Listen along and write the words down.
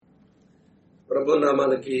ప్రభు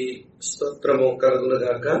నామానికి స్తోత్రము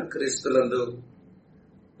కలుగునుగాక. క్రీస్తునందు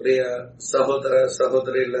ప్రియ సహోదర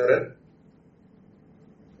సహోదరులారా,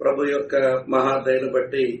 ప్రభు యొక్క మహాదయను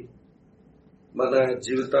బట్టి మన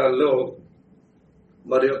జీవితాల్లో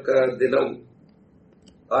మరి యొక్క దినం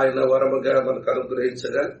ఆయన వరముగా మనకు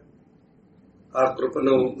అనుగ్రహించగా ఆ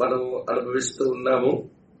కృపను మనం అనుభవిస్తూ ఉన్నాము.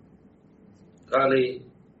 కానీ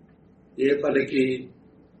ఏ పనికి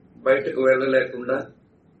బయటకు వెళ్ళలేకుండా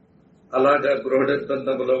అలాగా గృహ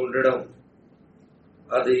నిర్బంధంలో ఉండడం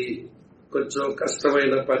అది కొంచెం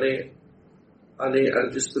కష్టమైన పనే అని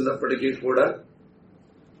అనిపిస్తున్నప్పటికీ కూడా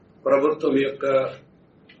ప్రభుత్వం యొక్క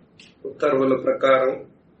ఉత్తర్వుల ప్రకారం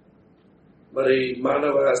మరి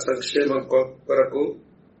మానవ సంక్షేమం కొరకు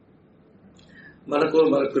మనకు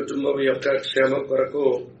మన కుటుంబం యొక్క క్షేమం కొరకు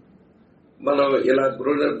మనం ఇలా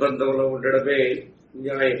గృహ నిర్బంధంలో ఉండడమే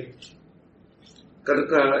న్యాయం.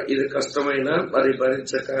 కనుక ఇది కష్టమైన మరి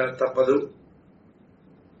భరించక తప్పదు.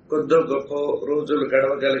 కొద్ది గొప్ప రోజులు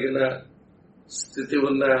గడవగలిగిన స్థితి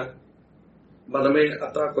ఉన్న మనమే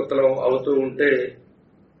అతాకుతలం అవుతూ ఉంటే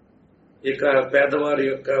ఇక పేదవారి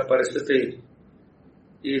యొక్క పరిస్థితి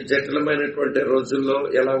ఈ జటిలమైనటువంటి రోజుల్లో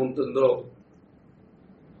ఎలా ఉంటుందో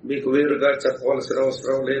మీకు వేరుగా చెప్పవలసిన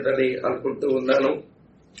అవసరం లేదని అనుకుంటూ ఉన్నాను.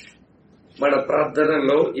 మన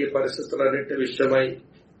ప్రార్థనలో ఈ పరిస్థితులన్నింటి విషయమై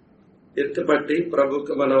ఎత్తుపట్టి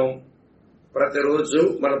ప్రభుకి మనం ప్రతిరోజు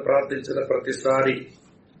మనం ప్రార్థించిన ప్రతిసారి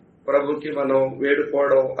ప్రభుకి మనం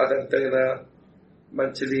వేడుకోవడం అదంతైనా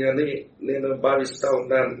మంచిది అని నేను భావిస్తా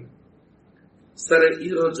ఉన్నాను. సరే,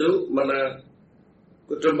 ఈరోజు మన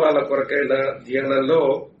కుటుంబాల కొరకైన ధ్యానంలో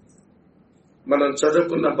మనం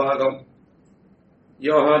చదువుకున్న భాగం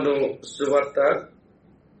యోహాను సువార్త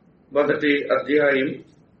 1వ అధ్యాయం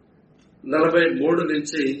 43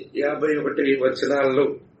 నుంచి 51 వచనాలను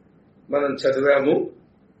మనం చదివాము.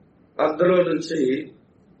 అందులో నుంచి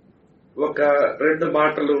ఒక 2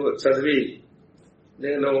 మాటలు చదివి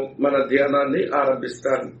నేను మన ధ్యానాన్ని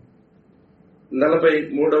ఆరంభిస్తాను.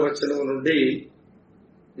 43వ వచనం నుండి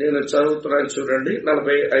నేను చదువుతున్నాను, చూడండి,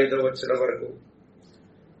 45వ వచనం వరకు.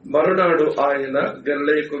 మరునాడు ఆయన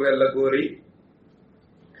గలిలయకు వెళ్ళగోరి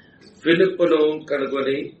ఫిలిప్పును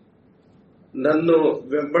కనుగొని నన్ను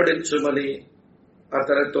వెంబడించుమని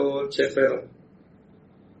అతనితో చెప్పాను.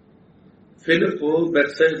 ఫిలిప్పు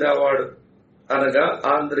బెత్సైదా వాడు, అనగా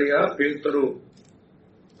ఆంద్రియ, పేతురు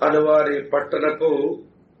అనువారి పట్టణపు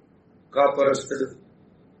కాపురస్తుడు.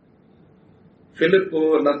 ఫిలిప్పు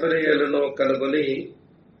నతనయేలును కనుగొని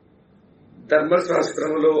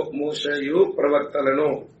ధర్మశాస్త్రములో మోషేయు ప్రవక్తలను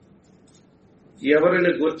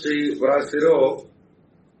ఎవరిని గూర్చి వ్రాసిరో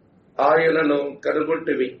ఆయనను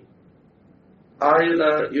కనుగొంటివి. ఆయన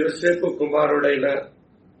యోసేపు కుమారుడైన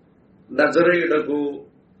నజరేయుడగు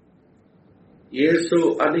యేసు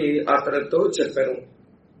అని అతనితో చెప్పాను.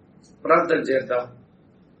 ప్రార్థన చేద్దాం.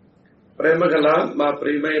 ప్రేమగల మా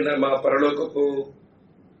ప్రియమైన మా పరలోకపు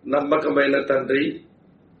నమ్మకమైన తండ్రి,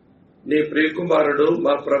 నీ ప్రియకుమారుడు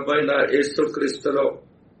మా ప్రభువైన యేసుక్రీస్తులో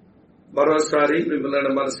మరోసారి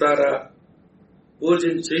మిమ్మల్ని మనసారా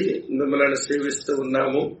పూజించి మిమ్మల్ని సేవిస్తూ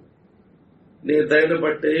ఉన్నాము. నీ దయను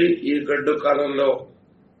బట్టి ఈ గడ్డు కాలంలో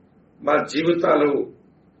మా జీవితాలు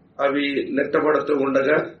అవి నెట్టబడుతూ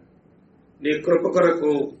ఉండగా నీ కృప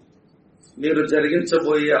కొరకు మీరు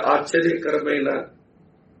జరిగించబోయే ఆశ్చర్యకరమైన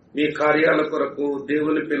మీ కార్యాల కొరకు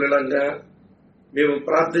దేవుని పిల్లలంగా మేము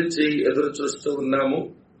ప్రార్థించి ఎదురు చూస్తూ ఉన్నాము.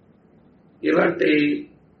 ఇలాంటి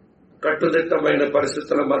కట్టుదిట్టమైన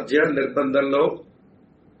పరిస్థితుల మధ్య నిర్బంధంలో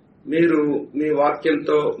మీరు మీ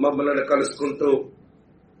వాక్యంతో మమ్మల్ని కలుసుకుంటూ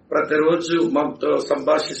ప్రతిరోజు మాతో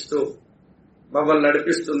సంభాషిస్తూ మమ్మల్ని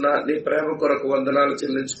నడిపిస్తున్న నీ ప్రేమ కొరకు వందనాలు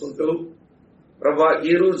చెల్లించుకుంటూ, ప్రభా,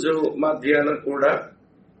 ఈ రోజు మా ధ్యానం కూడా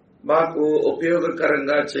మాకు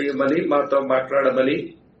ఉపయోగకరంగా చేయమని, మాతో మాట్లాడమని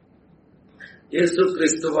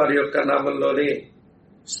యేసుక్రీస్తు వారి యొక్క నామంలోనే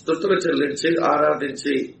స్తుతులు చెల్లించి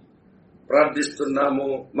ఆరాధించి ప్రార్థిస్తున్నాము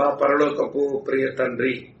మా పరలోకపు ప్రియ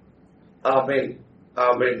తండ్రి. ఆమేన్,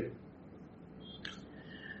 ఆమేన్.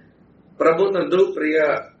 ప్రభునందు ప్రియ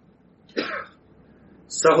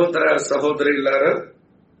సహోదర సహోదరులారా,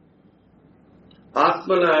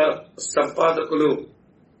 ఆత్మల సంపాదకులు,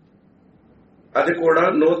 అది కూడా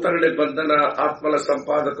నూతన నిబంధన ఆత్మల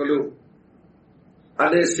సంపాదకులు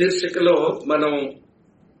అనే శీర్షికలో మనం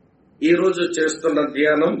ఈరోజు చేస్తున్న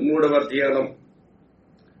ధ్యానం 3వ ధ్యానం.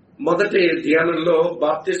 మొదటి ధ్యానంలో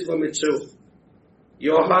బాప్తిస్మమిచ్చు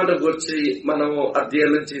యోహాను గురించి మనం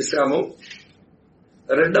అధ్యయనం చేశాము.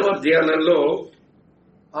 2వ ధ్యానంలో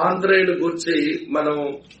ఆంద్రేయుని గురించి మనం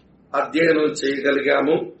అధ్యయనం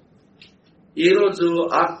చేయగలిగాము. ఈరోజు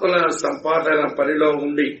ఆత్మల సంపాదన పనిలో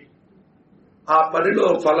ఉండి ఆ పనిలో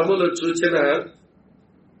ఫలములు చూచిన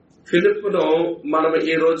ఫిలిప్పును మనం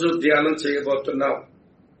ఈ రోజు ధ్యానం చేయబోతున్నాం.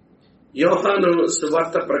 యోహాను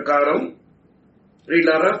సువార్త ప్రకారం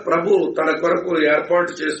ప్రియులారా, ప్రభు తన కొరకు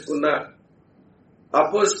ఏర్పాటు చేసుకున్న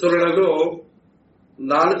అపోస్తలులలో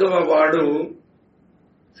 4వ వాడు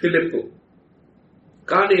ఫిలిప్పు.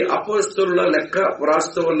 కానీ అపోస్తలుల లెక్క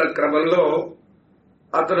వ్రాస్తూ ఉన్న క్రమంలో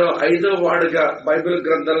అతను 5వ వాడుగా బైబిల్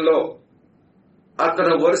గ్రంథంలో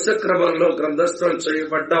అతను వరుస క్రమంలో గ్రంథస్థం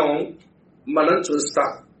చేయబడ్డం మనం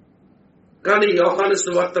చూస్తాం. కానీ యోహాను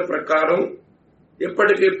సువార్త ప్రకారం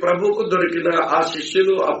ఇప్పటికీ ప్రభువుకు దొరికిన ఆ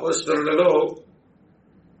శిష్యులు అపోస్తలులలో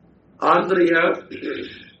ఆంద్రియ,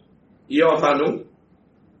 యోహాను,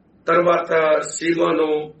 తర్వాత సీమోను,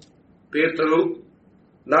 పేతురు,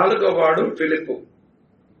 4వ వాడు ఫిలిప్పు.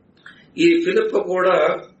 ఈ ఫిలిప్పు కూడా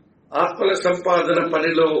ఆత్మల సంపాదన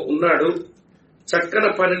పనిలో ఉన్నాడు.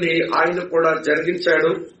 చక్కని పనిని ఆయన కూడా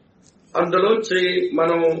జరిగించాడు. అందులోంచి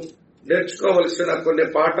మనం నేర్చుకోవలసిన కొన్ని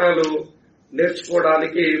పాఠాలు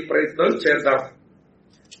నేర్చుకోవడానికి ప్రయత్నం చేద్దాం.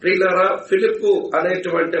 ప్రియులారా, ఫిలిప్పు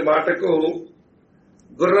అనేటువంటి మాటకు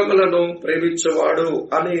గుర్రములను ప్రేమించేవాడు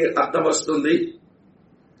అని అర్థం వస్తుంది.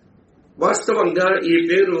 వాస్తవంగా ఈ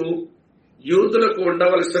పేరు యూదులకు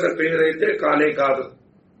ఉండవలసిన పేరైతే కానే కాదు.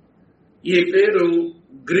 ఈ పేరు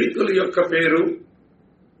గ్రీకుల యొక్క పేరు,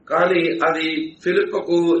 కానీ అది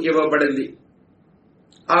ఫిలిప్పుకు ఇవ్వబడింది.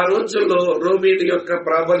 ఆ రోజుల్లో రోమీల యొక్క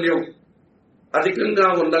ప్రాబల్యం అధికంగా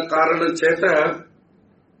ఉన్న కారణం చేత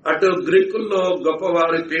అటు గ్రీకుల్లో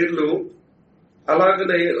గొప్పవారి పేర్లు,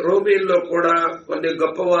 అలాగనే రోమీల్లో కూడా కొన్ని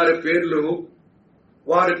గొప్పవారి పేర్లు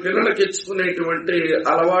వారి పిల్లలకు ఇచ్చుకునేటువంటి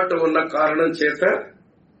అలవాటు ఉన్న కారణం చేత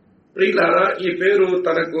ప్రియులారా ఈ పేరు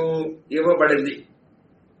తనకు ఇవ్వబడింది.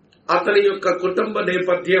 అతని యొక్క కుటుంబ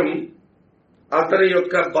నేపథ్యం, అతని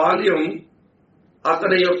యొక్క బాల్యం,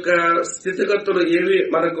 అతని యొక్క స్థితిగతులు ఏవి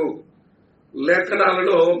మనకు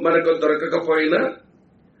లేఖనాలలో మనకు దొరకకపోయినా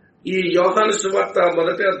ఈ యోహాను సువార్త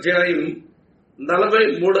 1వ అధ్యాయం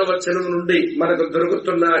 43వ వచనం నుండి మనకు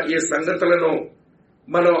దొరుకుతున్న ఈ సంగతులను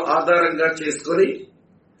మనం ఆధారంగా చేసుకుని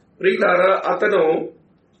ప్రియులారా అతను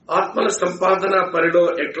ఆత్మల సంపాదన పనిలో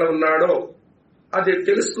ఎట్లా ఉన్నాడో అది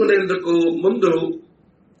తెలుసుకునేందుకు ముందు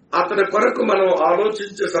అతని కొరకు మనం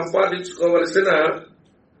ఆలోచించి సంపాదించుకోవలసిన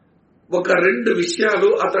ఒక 2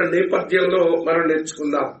 విషయాలు అతని నేపథ్యంలో మనం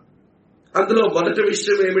నేర్చుకుందాం. అందులో మొదటి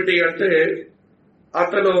విషయం ఏమిటి అంటే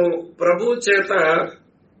అతను ప్రభు చేత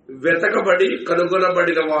వెతకబడి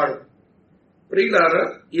కనుగొనబడినవాడు. ప్రియులారా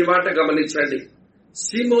ఈ మాట గమనించండి.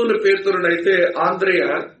 సీమోను పేతురునైతే ఆంద్రేయ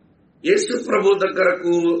యేసు ప్రభు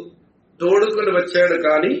దగ్గరకు తోడుకుని వచ్చాడు,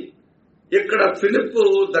 కానీ ఇక్కడ ఫిలిప్పు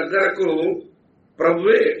దగ్గరకు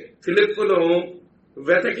ప్రభువే ఫిలిప్పును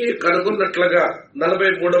వెతకి కనుగొన్నట్లుగా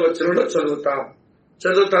 43వ వచనంలో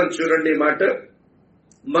చదువుతాం చూడండి మాట.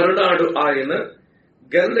 మరునాడు ఆయన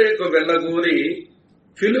గలిలయకు వెళ్ళగూరి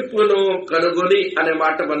ఫిలిప్పును కనుగొని అనే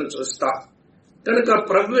మాట మనం చూస్తాం. కనుక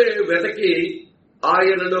ప్రభువే వెతకి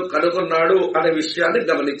ఆయనను కనుగొన్నాడు అనే విషయాన్ని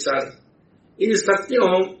గమనించాలి. ఈ సత్యం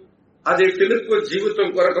అది ఫిలిప్పు జీవితం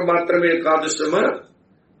కొరకు మాత్రమే కాదు సుమ,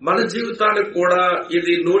 మన జీవితానికి కూడా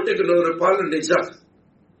ఇది 100% నిజం.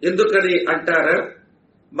 ఎందుకని అంటారా?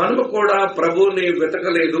 మనము కూడా ప్రభువుని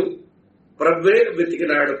వెతకలేదు, ప్రభువే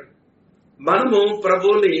వెతికినాడు. మనము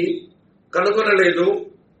ప్రభువుని కనుగొనలేదు,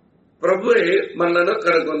 ప్రభువే మనలను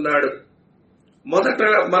కనుగొన్నాడు. మొదట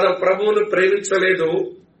మనం ప్రభువును ప్రేమించలేదు,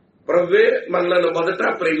 ప్రభువే మనలను మొదట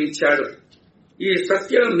ప్రేమించాడు. ఈ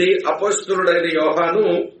సత్యాన్ని అపోస్తలుడైన యోహాను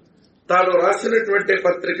తాను రాసినటువంటి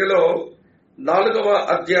పత్రికలో 4వ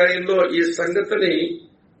అధ్యాయంలో ఈ సంగతిని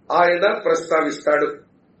ఆయన ప్రస్తావిస్తాడు.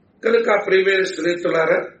 కనుక ప్రియమైన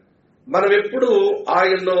స్నేహితులారా, మనమెప్పుడు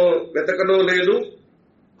ఆయన్ను వెతకనూ లేదు,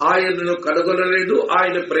 ఆయనను కనుగొనలేదు,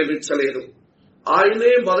 ఆయన ప్రేమించలేదు.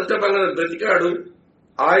 ఆయనే మొదట మనల్ని బ్రతికాడు,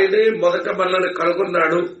 ఆయనే మొదట మనల్ని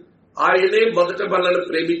కనుగొన్నాడు, ఆయనే మొదట మనల్ని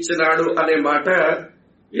ప్రేమించినాడు అనే మాట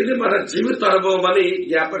ఇది మన జీవిత అనుభవం అని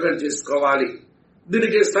జ్ఞాపకం చేసుకోవాలి.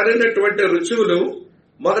 దీనికి సరైనటువంటి రుజువులు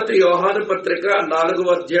 1 యోహాను పత్రిక 4వ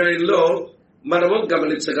అధ్యాయంలో మనము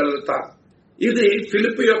గమనించగలుగుతాం. ఇది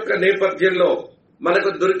ఫిలిప్పు యొక్క నేపథ్యంలో మనకు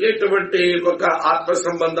దొరికేటువంటి ఒక ఆత్మ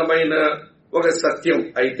సంబంధమైన ఒక సత్యం.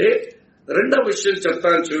 అయితే 2వ విషయం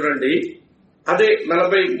చెప్తాను చూడండి. అదే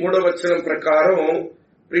 43వ వచనం ప్రకారం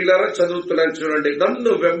ప్రియులారా చదువుతున్నాను చూడండి.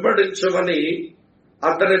 నన్ను వెంబడించమని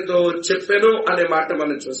అతనితో చెప్పెను అనే మాట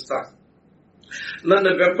మనం చూస్తాం.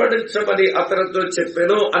 నన్ను వెంబడించమని అతనితో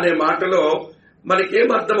చెప్పెను అనే మాటలో మనకేం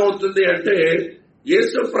అర్థమవుతుంది అంటే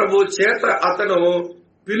యేసు ప్రభు చేత అతను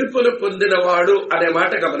పిలుపును పొందినవాడు అనే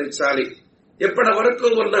మాట గమనించాలి. ఇప్పటి వరకు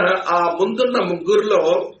ఉన్న ఆ ముందున్న ముగ్గురులో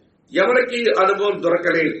ఎవరికి అనుభవం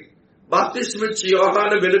దొరకలేదు. బాప్తిస్మిచ్చి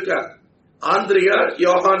యోహాను వెనుక ఆంద్రియ,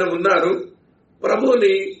 యోహాను ఉన్నారు.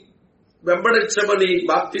 ప్రభువుని వెంబడించమని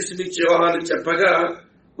బాప్తిస్మిచ్చి యోహాను చెప్పగా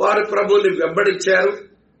వారు ప్రభువుని వెంబడించారు.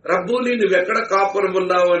 రబ్బూని నువ్వెక్కడ కాపురం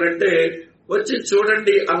ఉన్నావు అని అంటే, వచ్చి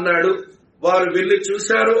చూడండి అన్నాడు. వారు వెళ్లి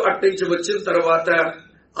చూశారు. అట్నుంచి వచ్చిన తర్వాత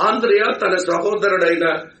ఆంద్రియా తన సహోదరుడైన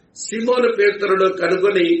సిమోను పేతురును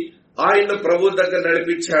కనుగొని ఆయన ప్రభు దగ్గర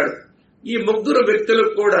నడిపించాడు. ఈ ముగ్గురు వ్యక్తులు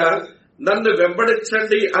కూడా నన్ను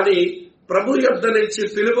వెంబడించండి అని ప్రభు యొద్ద నుంచి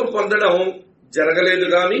పిలుపు పొందడం జరగలేదు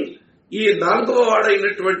గాని ఈ 4వ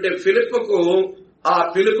వాడైనటువంటి ఫిలిప్పుకు ఆ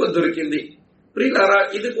పిలుపు దొరికింది. ప్రియులారా,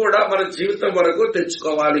 ఇది కూడా మన జీవితం వరకు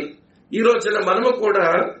తెచ్చుకోవాలి. ఈ రోజున మనము కూడా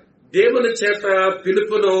దేవుని చేత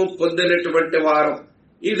పిలుపును పొందినటువంటి వారం.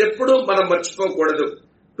 ఇదెప్పుడు మనం మర్చిపోకూడదు.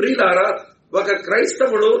 ప్రియులారా, ఒక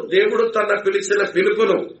క్రైస్తవుడు దేవుడు తన పిలిచిన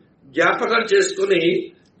పిలుపును జ్ఞాపకం చేసుకుని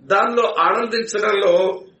దానిలో ఆనందించడంలో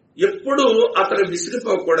ఎప్పుడూ అతను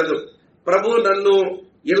విసిగిపోకూడదు. ప్రభు నన్ను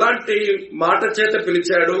ఇలాంటి మాట చేత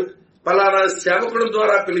పిలిచాడు, పలానా సేవకుడు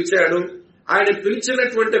ద్వారా పిలిచాడు, ఆయన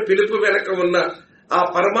పిలిచినటువంటి పిలుపు వెనక ఉన్న ఆ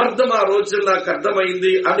పరమార్థం ఆ రోజు నాకు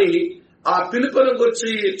అర్థమైంది అని ఆ పిలుపును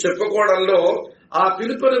గురించి చెప్పుకోవడంలో, ఆ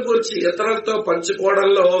పిలుపును గురించి ఇతరులతో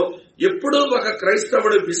పంచుకోవడంలో ఎప్పుడూ ఒక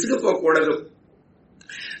క్రైస్తవుడు విసిగిపోకూడదు.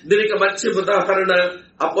 దీనికి మంచి ఉదాహరణ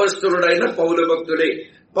అపోస్తలుడైన పౌలు భక్తుడే.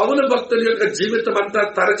 పౌలు భక్తుడి యొక్క జీవితం అంతా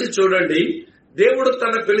తరచి చూడండి. దేవుడు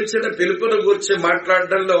తన పిలిచిన పిలుపును గురించి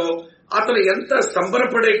మాట్లాడడంలో అతను ఎంత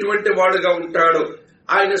సంబరపడేటువంటి వాడుగా ఉంటాడు.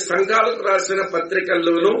 ఆయన సంఘాలకు రాసిన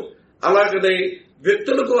పత్రికల్లోనూ అలాగనే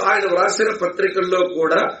వ్యక్తులకు ఆయన రాసిన పత్రికల్లో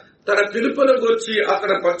కూడా తన పిలుపును గురించి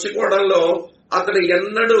అతను పంచుకోవడంలో అతను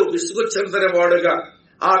ఎన్నడూ విసుగు చెందని వాడుగా,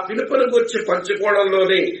 ఆ పిలుపును గురించి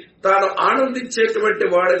పంచుకోవడంలోనే తాను ఆనందించేటువంటి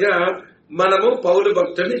వాడుగా మనము పౌలు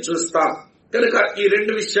భక్తుని చూస్తాం. కనుక ఈ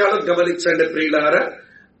 2 విషయాలు గమనించండి ప్రియులారా.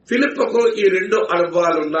 ఫిలిప్పుకు ఈ 2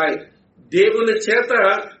 అనుభవాలున్నాయి. దేవుని చేత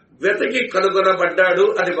వెతకి కనుగొనబడ్డాడు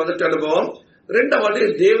అది మొదటి అనుభవం. రెండవది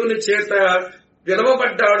దేవుని చేత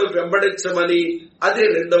పిలవబడ్డాడు వెంబడించమని, అది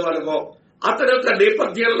 2వ అనుభవం. అతని యొక్క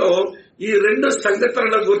నేపథ్యంలో ఈ 2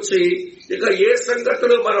 సంగతుల గురించి ఇక ఏ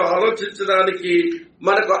సంగతులు మనం ఆలోచించడానికి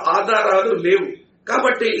మనకు ఆధారాలు లేవు.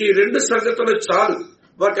 కాబట్టి ఈ 2 సంగతులు చాలు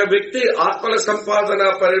ఒక వ్యక్తి ఆత్మల సంపాదన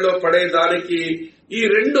పనిలో పడేదానికి. ఈ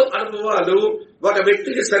 2 అనుభవాలు ఒక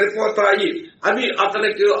వ్యక్తికి సరిపోతాయి, అవి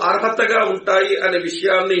అతనికి అర్హతగా ఉంటాయి అనే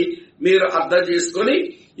విషయాన్ని మీరు అర్థం చేసుకుని,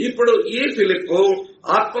 ఇప్పుడు ఈ ఫిలిప్పు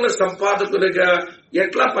ఆత్మల సంపాదకునిగా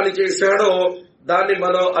ఎట్లా పనిచేశాడో దాన్ని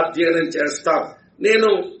మనం అధ్యయనం చేస్తాం. నేను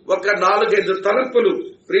ఒక 4-5 తలంపులు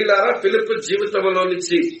ప్రియులారా ఫిలిప్పు జీవితంలో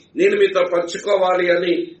నుంచి నేను మీతో పంచుకోవాలి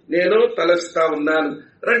అని నేను తలస్తా ఉన్నాను.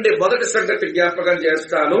 రండి, మొదటి సంగతి జ్ఞాపకం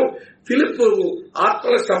చేస్తాను. ఫిలిప్పు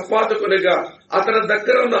ఆత్మల సంపాదకునిగా అతని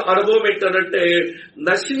దగ్గర ఉన్న అనుభవం ఏంటంటే,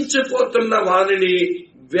 నశించిపోతున్న వానిని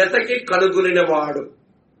వెతకి కనుగొనిన వాడు.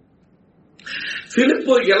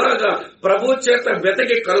 ఫిలిప్పు ఎలాగా ప్రభు చేత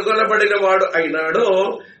వెతకి కనుగొనబడిన వాడు అయినాడో,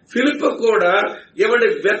 ఫిలిప్పు కూడా ఎవడి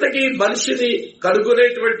వెతకి మనిషిని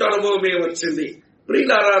కనుగొనేటువంటి అనుభవమే వచ్చింది.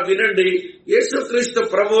 ప్రియులారా వినండి, యేసుక్రీస్తు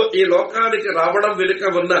ప్రభు ఈ లోకానికి రావడం వెనుక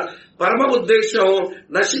ఉన్న పరమ ఉద్దేశం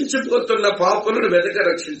నశించిపోతున్న పాపులను వెతక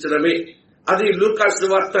రక్షించడమే. అది లూకా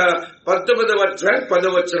సువార్త 19వ అధ్యాయం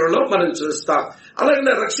 10వ వచనంలో మనం చూస్తాం.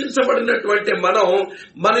 అలాగే రక్షించబడినటువంటి మనం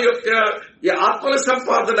మన యొక్క ఈ ఆత్మల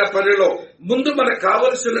సంపాదన పనిలో ముందు మనకు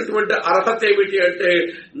కావలసినటువంటి అర్హత ఏమిటి అంటే,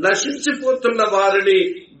 నశించిపోతున్న వారిని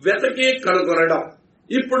వెతకి కనుగొనడం.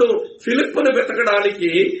 ఇప్పుడు ఫిలిప్పును వెతకడానికి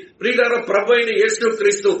ప్రియులారా ప్రభు అయిన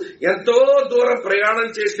యేసుక్రీస్తు ఎంతో దూరం ప్రయాణం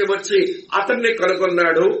చేసి వచ్చి అతన్ని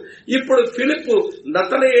కనుగొన్నాడు. ఇప్పుడు ఫిలిప్పు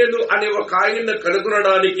నతనయేలు అనే ఒక ఆయన్ని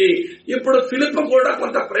కనుగొనడానికి ఇప్పుడు ఫిలిప్పు కూడా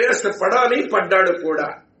కొంత ప్రయాసపడాలి, పడ్డాడు కూడా.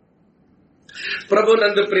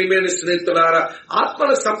 ప్రభునందు ప్రియమైన స్నేహితులారా,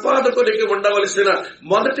 ఆత్మల సంపాదకునికి ఉండవలసిన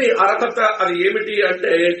మొదటి అర్హత అది ఏమిటి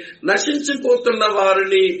అంటే, నశించిపోతున్న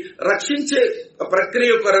వారిని రక్షించే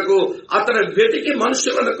ప్రక్రియ కొరకు అతను వెతికి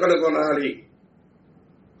మనుషులను కనుగొనాలి.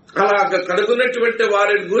 అలాగ కనుగొన్నటువంటి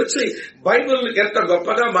వారిని గురించి బైబిల్ ఎంత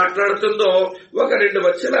గొప్పగా మాట్లాడుతుందో ఒక 2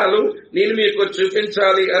 వచనాలు నేను మీకు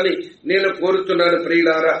చూపించాలి అని నేను కోరుతున్నాను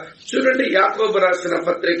ప్రియులారా. చూడండి, యాకోబు రాసిన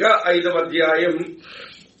పత్రిక 5వ అధ్యాయం,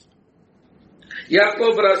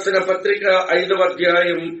 యాకోబు రాసిన పత్రిక 5వ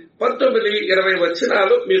అధ్యాయం 19-20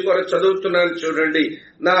 వచనాలు మీ కొరకు చదువుతున్నాను చూడండి.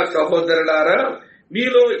 నా సహోదరులారా,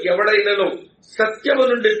 మీలో ఎవడైనను సత్యము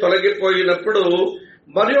నుండి తొలగిపోయినప్పుడు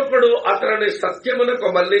మరొకడు అతనిని సత్యమునకు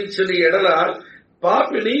మళ్లించిన ఎడల,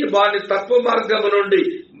 పాపిని వాని తప్పు మార్గము నుండి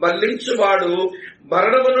మళ్లించువాడు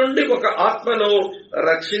మరణము నుండి ఒక ఆత్మను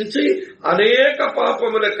రక్షించి అనేక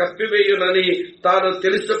పాపమును కప్పివేయునని తాను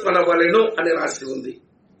తెలుసుకొనవలెను అని రాసి ఉంది.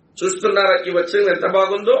 చూస్తున్నారా ఈ వచనం ఎంత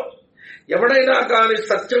బాగుందో? ఎవడైనా కాని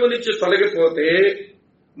సత్యము నుంచి తొలగిపోతే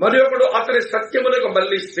మరి ఒకడు అతని సత్యమునకు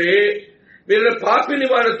మళ్లిస్తే, మీరు పాపిని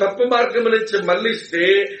వాడు తప్పు మార్గం నుంచి మళ్లిస్తే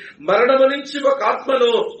మరణము నుంచి ఒక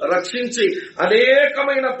ఆత్మను రక్షించి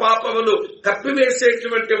అనేకమైన పాపములు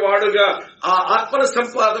కప్పివేసేటువంటి వాడుగా ఆ ఆత్మల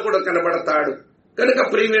సంపాదకుడు కనబడతాడు. కనుక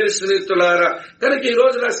ప్రియమైన స్నేహితులారా, కనుక ఈ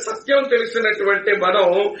రోజున సత్యం తెలిసినటువంటి మనం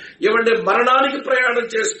ఏమంటే మరణానికి ప్రయాణం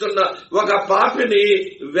చేస్తున్న ఒక పాపిని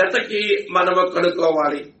వెతకి మనము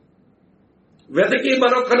కనుక్కోవాలి, వెతకి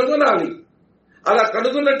మనం కనుగొనాలి. అలా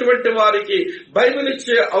కనుగొన్నటువంటి వారికి బైబిల్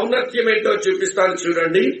ఇచ్చే ఔన్నత్యం ఏంటో చూపిస్తాను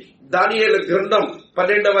చూడండి. దానియేలు గ్రంథం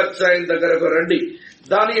 12వ అధ్యాయం దగ్గరకు రండి.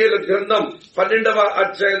 దానియేలు గ్రంథం 12వ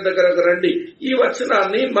అధ్యాయం దగ్గరకు రండి. ఈ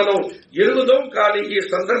వచనాన్ని మనం ఎరుగుదాం, కానీ ఈ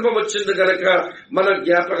సందర్భం వచ్చింది గనక మనం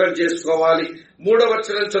జ్ఞాపకం చేసుకోవాలి. 3వ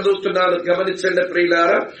వచనం చదువుతున్నాను, గమనించండి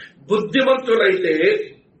ప్రియులారా. బుద్ధిమంతులైతే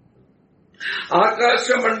ఆకాశ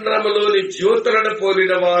మండలములోని జ్యోతులను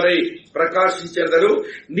పోలిన వారై ప్రకాశించెదరు.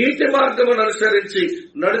 నీతి మార్గమును అనుసరించి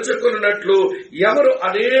నడుచుకున్నట్లు ఎవరు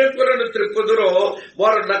అనేకులను త్రిప్పుదురో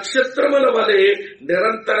వారు నక్షత్రముల వలె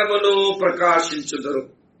నిరంతరమును ప్రకాశించుదురు.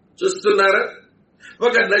 చూస్తున్నారా?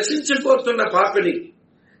 ఒక నశించిపోతున్న పాపిని,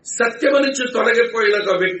 సత్యము నుంచి తొలగిపోయిన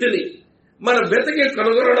ఒక వ్యక్తిని మనం వెతకి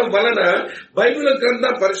కనుగొనడం వలన బైబిల్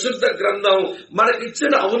గ్రంథం, పరిశుద్ధ గ్రంథం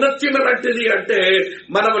మనకిచ్చిన ఔన్నత్యం లాంటిది. అంటే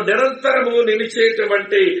మనము నిరంతరము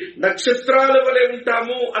నిలిచేటువంటి నక్షత్రాల వలె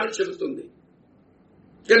ఉంటాము అని చెబుతుంది.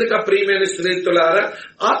 కనుక ప్రియమైన స్నేహితులారా,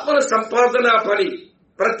 ఆత్మల సంపాదన పని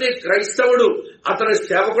ప్రతి క్రైస్తవుడు, అతని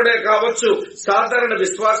సేవకుడే కావచ్చు, సాధారణ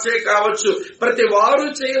విశ్వాసే కావచ్చు, ప్రతి వారు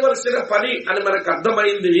చేయవలసిన పని అని మనకు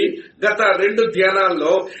అర్థమైంది గత 2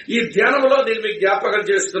 ధ్యానాల్లో. ఈ ధ్యానంలో నేను మీకు జ్ఞాపకం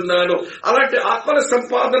చేస్తున్నాను. అలాంటి ఆత్మల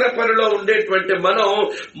సంపాదన పనిలో ఉండేటువంటి మనం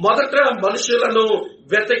మొదట మనుషులను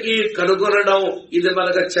వెతకి కనుగొనడం, ఇది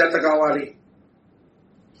మనకు చేత కావాలి.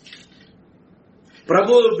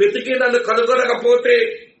 ప్రభు వెతికి నన్ను కనుగొనకపోతే,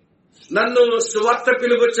 నన్ను సువార్త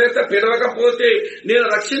పిలుపు చేత పిలవకపోతే నేను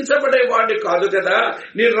రక్షించబడే వాడిని కాదు కదా,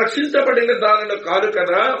 నేను రక్షించబడిన దానిలో కాదు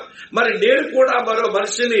కదా. మరి నేను కూడా మరో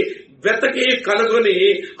మనిషిని వెతకి కనుగొని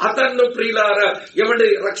అతన్ను ప్రియులారా ఎవరి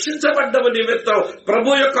రక్షించబడ్డము నిమిత్తం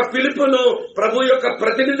ప్రభు యొక్క పిలుపును, ప్రభు యొక్క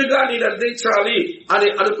ప్రతినిధిగా నేను అందించాలి అని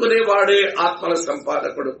అనుకునేవాడే ఆత్మల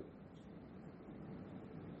సంపాదకుడు.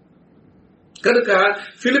 కనుక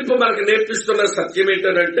ఫిలిప్ మనకు నేర్పిస్తున్న సత్యం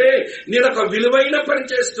ఏంటంటే, నేను ఒక విలువైన పని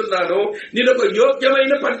చేస్తున్నాను, నేను ఒక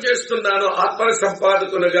యోగ్యమైన పని చేస్తున్నాను ఆత్మల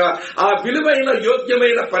సంపాదకులుగా. ఆ విలువైన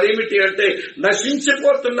యోగ్యమైన పని ఏమిటి అంటే,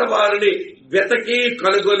 నశించిపోతున్న వారిని వెతకి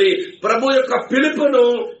కనుగొని ప్రభు యొక్క పిలుపును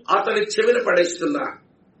అతని చెవిన పడేస్తున్నా.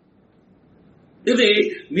 ఇది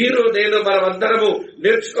మీరు నేను మనమందరము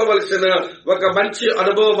నేర్చుకోవలసిన ఒక మంచి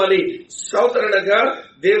అనుభవం అని సోదరునిగా,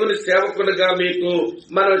 దేవుని సేవకులుగా మీకు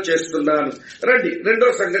మనం చేస్తున్నాను. రండి, 2వ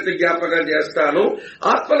సంగతి జ్ఞాపకం చేస్తాను.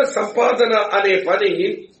 ఆత్మల సంపాదన అనే పని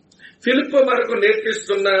ఫిలిప్ మనకు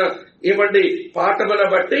నేర్పిస్తున్న ఏమండి పాఠమును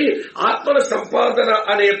బట్టి, ఆత్మల సంపాదన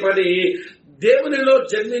అనే పని దేవునిలో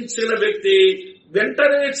జన్మించిన వ్యక్తి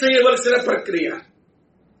వెంటనే చేయవలసిన ప్రక్రియ.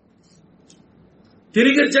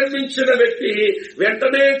 తిరిగి జన్మించిన వ్యక్తి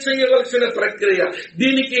వెంటనే చేయవలసిన ప్రక్రియ.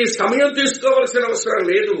 దీనికి సమయం తీసుకోవలసిన అవసరం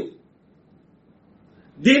లేదు.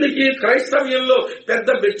 దీనికి క్రైస్తవ్యంలో పెద్ద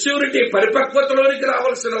మెచ్యూరిటీ, పరిపక్వతలోనికి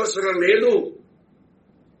రావాల్సిన అవసరం లేదు.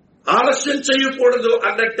 ఆలస్యం చేయకూడదు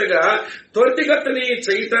అన్నట్టుగా త్వరితగతిని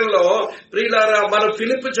చేయటంలో ప్రియులారా, మన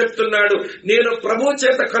ఫిలిప్ చెప్తున్నాడు, నేను ప్రభు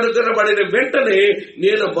చేత కనుగొనబడిన వెంటనే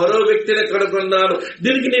నేను మరో వ్యక్తిని కనుగొన్నాను.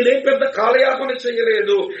 దీనికి నేనేం పెద్ద కాలయాపన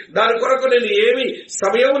చేయలేదు, దాని కొరకు నేను ఏమి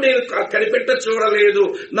సమయం నేను కనిపెట్ట చూడలేదు.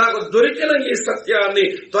 నాకు దొరికిన ఈ సత్యాన్ని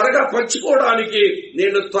త్వరగా పంచుకోవడానికి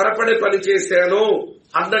నేను త్వరపడి పనిచేశాను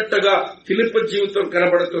అన్నట్టుగా ఫిలిప్ జీవితం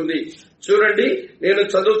కనబడుతుంది. చూడండి, నేను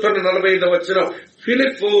చదువుతున్న 45వ వచనం.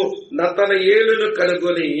 ఫిలిప్ నతనయేలును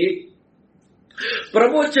కనుగొని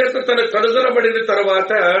ప్రభు చేత తను కనుగొనబడిన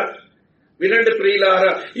తర్వాత, వినండి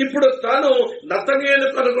ప్రియులారా, ఇప్పుడు తను నతనయేలు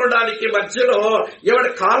కనుగొనడానికి మధ్యలో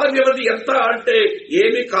ఎవడి కాల వ్యవధి ఎంత అంటే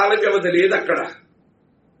ఏమీ కాల వ్యవధి లేదు. అక్కడ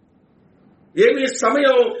ఏమీ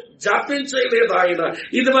సమయం జాప్యం చేయలేదు ఆయన.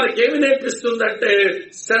 ఇది మనకేమి నేర్పిస్తుందంటే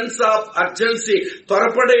సెన్స్ ఆఫ్ అర్జెన్సీ,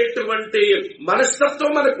 త్వరపడేటువంటి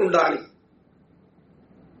మనస్తత్వం మనకు ఉండాలి.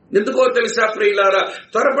 ఎందుకో తెలుసా ప్రియులారా,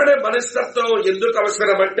 త్వరపడే మనస్తత్వం ఎందుకు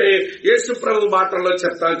అవసరం అంటే యేసు ప్రభు మాటల్లో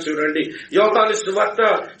చెప్తాను చూడండి. యోహాను సువార్త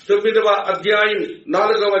 9వ అధ్యాయం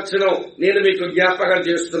 4వ వచనం నేను మీకు జ్ఞాపకం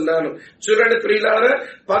చేస్తున్నాను. చూడండి ప్రియులారా,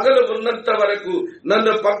 పగలు ఉన్నంత వరకు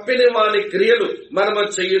నన్ను పంపిన వాని క్రియలు మనము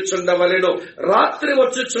చేయుచుండవలెను, రాత్రి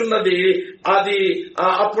వచ్చుచున్నది, అది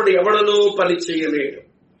అప్పుడు ఎవడనూ పని చేయలేడు.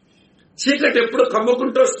 చీకటి ఎప్పుడు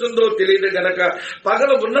కమ్ముకుంటూ వస్తుందో తెలియదు గనక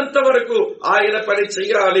పగలు ఉన్నంత వరకు ఆయన పని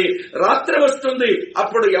చెయ్యాలి. రాత్రి వస్తుంది,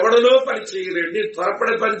 అప్పుడు ఎవడనో పని చేయలేడు. నేను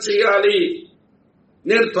త్వరపడి పని చెయ్యాలి,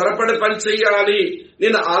 నేను త్వరపడి పని చెయ్యాలి,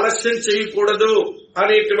 నేను ఆలస్యం చేయకూడదు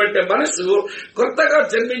అనేటువంటి మనసు కొత్తగా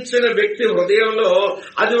జన్మించిన వ్యక్తి హృదయంలో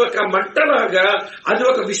అది ఒక మంటలాగా, అది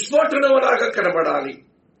ఒక విస్ఫోటనంలాగా కనబడాలి.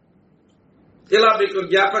 ఇలా మీకు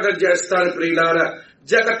జ్ఞాపకం చేస్తాను ప్రియులారా.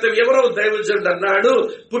 జగత్తు ఎవరో దైవజనుడు అన్నాడు,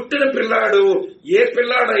 పుట్టిన పిల్లాడు ఏ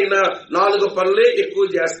పిల్లాడైనా 4 పనులే ఎక్కువ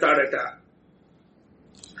చేస్తాడట.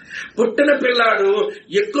 పుట్టిన పిల్లాడు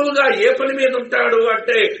ఎక్కువగా ఏ పని మీద ఉంటాడు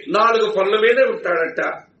అంటే 4 పనుల మీదే ఉంటాడట.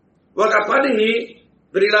 ఒక పని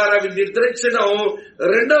ప్రియులారా నిద్రించడం,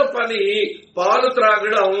 2వ పని పాలు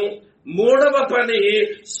త్రాగడం, 3వ పని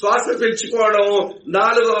శ్వాస పెంచుకోవడం,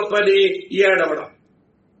 4వ పని ఏడవడం.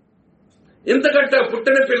 ఎందుకంటే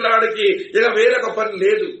పుట్టిన పిల్లాడికి ఇక వేరొక పని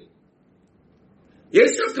లేదు.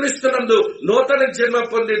 యేసుక్రీస్తునందు నూతన జన్మ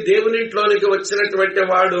పొంది దేవునింట్లోనికి వచ్చినటువంటి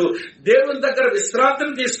వాడు దేవుని దగ్గర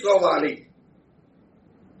విశ్రాంతిని తీసుకోవాలి.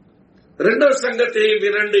 2వ సంగతి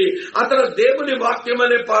వినండి, అతను దేవుని వాక్యం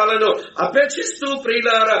అనే పాలను అపేక్షిస్తూ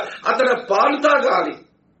ప్రియులారా అతను పాలు తాగాలి.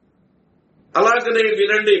 అలాగనే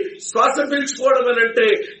వినండి, శ్వాస పీల్చుకోవడం అనంటే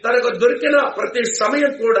తనకు దొరికిన ప్రతి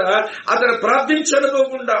సమయం కూడా అతను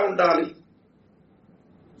ప్రార్థించనుకోకుండా ఉండాలి.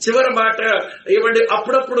 చివరి మాట ఇవ్వండి,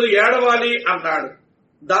 అప్పుడప్పుడు ఏడవాలి అన్నాడు.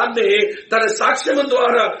 దాన్ని తన సాక్ష్యం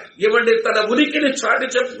ద్వారా ఇవ్వండి తన ఉనికిని చాటి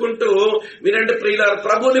చెప్పుకుంటూ వినండి ప్రియులారా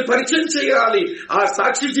ప్రభువుని పరిచయం చేయాలి. ఆ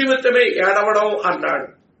సాక్షి జీవితమే ఏడవడం అన్నాడు.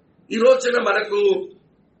 ఈ రోజున మనకు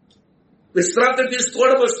విశ్రాంతి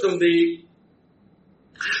తీసుకోవడం వస్తుంది,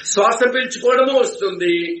 శ్వాస పీల్చుకోవడము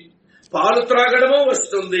వస్తుంది, పాలు త్రాగడము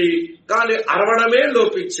వస్తుంది, కానీ అరవడమే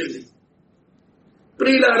లోపించింది.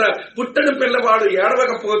 ప్రియులారా పుట్టిన పిల్లవాడు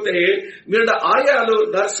ఏడవకపోతే మీరు ఆయాలు,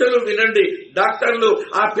 నర్సులు వినండి, డాక్టర్లు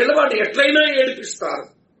ఆ పిల్లవాడు ఎట్లయినా ఏడిపిస్తారు.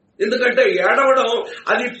 ఎందుకంటే ఏడవడం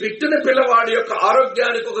అది పుట్టిన పిల్లవాడి యొక్క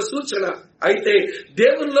ఆరోగ్యానికి ఒక సూచన. అయితే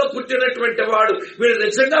దేవుల్లో పుట్టినటువంటి వాడు వీడు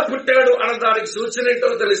నిజంగా పుట్టాడు అన్నదానికి సూచన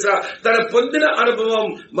ఏంటో తెలుసా? తన పొందిన అనుభవం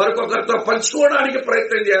మరొకరితో పంచుకోవడానికి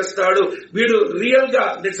ప్రయత్నం చేస్తాడు. వీడు రియల్ గా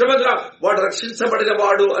నిజంగా వాడు రక్షించబడిన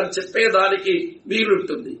వాడు అని చెప్పేదానికి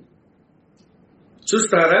వీలుంటుంది.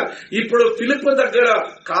 చూస్తారా, ఇప్పుడు ఫిలిప్పు దగ్గర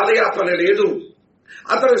కాలయాపన లేదు,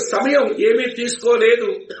 అతను సమయం ఏమీ తీసుకోలేదు.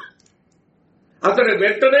 అతను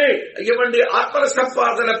వెంటనే ఇవ్వండి ఆత్మ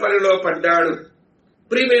సంపాదన పనిలో పడ్డాడు.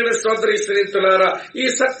 ప్రియమైన సోదరి స్నేహితులారా, ఈ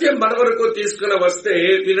సత్యం మన వరకు తీసుకుని వస్తే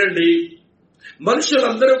వినండి,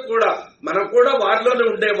 మనుషులందరూ కూడా మనం కూడా వారిలోనే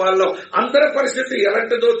ఉండే వాళ్ళం. అందరి పరిస్థితి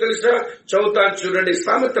ఎలాంటిదో తెలుసా? చదువుతాను చూడండి.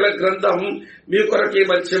 సామెతల గ్రంథం మీ కొరకి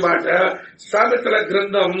మంచి మాట. సామెతల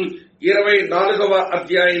గ్రంథం 24వ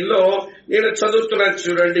అధ్యాయంలో నేను చదువుతున్నాను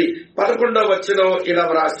చూడండి. 11వ వచనం ఇలా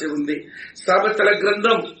వ్రాసి ఉంది. సామెతల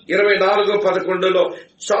గ్రంథం 24:11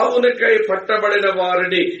 చావునికై పట్టబడిన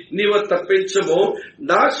వారిని నీవు తప్పించుము,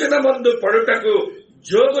 నాశనమందు పడుటకు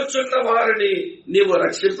జోగుచున్న వారిని నీవు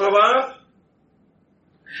రక్షింపవా?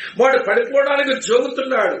 వాడు పడిపోవడానికి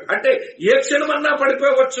జోగుతున్నాడు అంటే ఏ క్షణమన్నా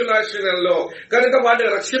పడిపోవచ్చు నాశనంలో. కనుక వాడిని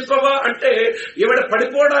రక్షింపవా అంటే ఇవిడ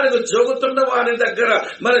పడిపోవడానికి జోగుతున్న వారి దగ్గర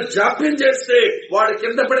మనం జాప్యం చేస్తే వాడు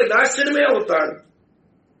కింద పడి నాశనమే అవుతాడు.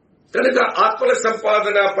 కనుక ఆత్మల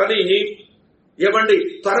సంపాదన పని ఏమండి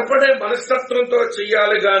త్వరపడే మనస్తత్వంతో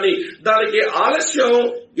చెయ్యాలి గాని దానికి ఆలస్యం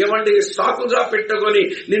ఏమండి సాకుగా పెట్టుకొని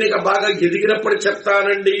నేను ఇక బాగా ఎదిగినప్పుడు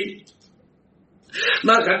చెప్తానండి,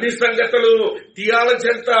 నాకు అన్ని సంగతులు థియాలజీ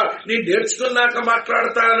అంతా నేను నేర్చుకున్నాక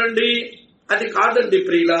మాట్లాడతానండి, అది కాదండి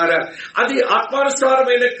ప్రియులారా. అది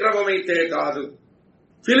ఆత్మానుసారమైన క్రమం అయితే కాదు.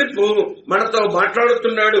 ఫిలిప్పు మనతో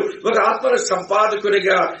మాట్లాడుతున్నాడు ఒక ఆత్మ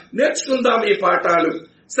సంపాదకునిగా. నేర్చుకుందాం ఈ పాఠాలు.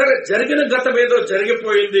 సరే, జరిగిన గతం ఏదో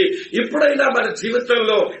జరిగిపోయింది. ఇప్పుడైనా మన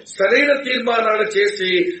జీవితంలో సరైన తీర్మానాలు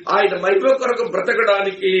చేసి ఆయన మహిమ కొరకు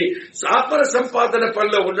బ్రతకడానికి, ఆత్మ సంపాదన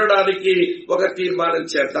పనిలో ఉండడానికి ఒక తీర్మానం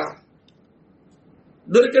చేద్దాం.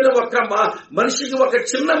 దొరికిన ఒక మనిషికి ఒక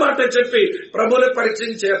చిన్న మాట చెప్పి ప్రభువుని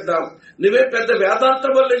పరిచయం చేద్దాం. నువ్వే పెద్ద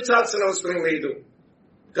వేదాంతం వల్లించాల్సిన అవసరం లేదు,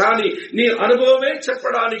 కానీ నీ అనుభవమే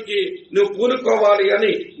చెప్పడానికి నువ్వు పూనుకోవాలి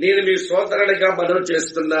అని నేను మీ సోదరునిగా మనవి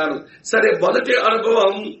చేస్తున్నాను. సరే, మొదటి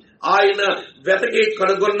అనుభవం ఆయన వెతకి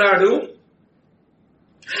కనుగొన్నాడు.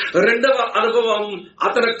 2వ అనుభవం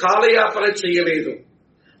అతను కాలయాపన చేయలేదు.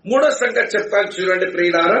 3వ సంగతి చెప్తాను చూడండి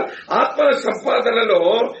ప్రియులారా. ఆత్మల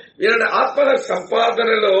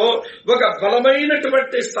సంపాదనలో ఒక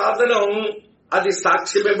బలమైనటువంటి సాధనం అది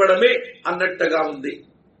సాక్ష్యమివ్వడమే అన్నట్టుగా ఉంది.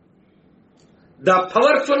 The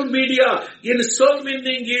powerful media in soul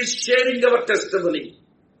winning is sharing our testimony.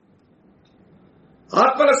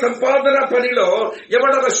 ఆత్మల సంపాదన పనిలో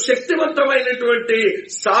ఎవడొక శక్తివంతమైనటువంటి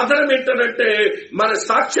సాధనం ఏంటంటే మన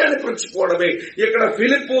సాక్ష్యాన్ని పంచుకోవడమే. ఇక్కడ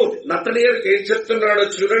ఫిలిప్పు నతనీయులకు ఏం చెప్తున్నాడో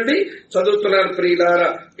చూడండి, చదువుతున్నాను ప్రియులారా.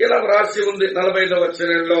 ఇలా రాసి ఉంది 45వ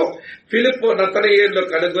వచనంలో, ఫిలిప్పు నతనీయులను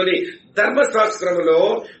కనుగొని ధర్మశాస్త్రములో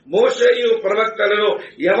మోషేయు ప్రవక్తలను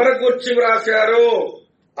ఎవరి గూర్చి వ్రాశారో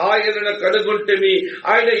ఆయనను కనుగొంటిమి,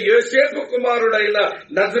 ఆయన యోసేపు కుమారుడైన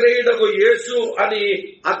నజరేయుడగు యేసు అని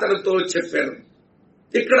అతనితో చెప్పాను.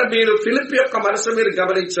 ఇక్కడ మీరు ఫిలిప్ యొక్క మనసు మీరు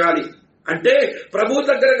గమనించాలి. అంటే ప్రభు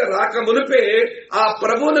దగ్గరకు రాక మునిపే ఆ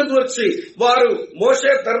ప్రభువుని గురించి వారు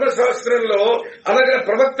మోషే ధర్మశాస్త్రంలో అలాగే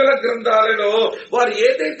ప్రవక్తల గ్రంథాలలో వారు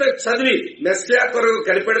ఏదైతే చదివి మెస్సియా కొరకు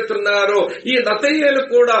కనిపెడుతున్నారో ఈ నతనీయులు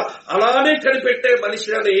కూడా అలానే కనిపెట్టే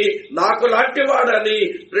మనిషి అని, నాకు లాంటి వాడని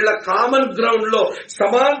వీళ్ళ కామన్ గ్రౌండ్ లో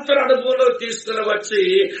సమాంతర అనుభవంలో తీసుకుని వచ్చి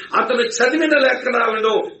అతను చదివిన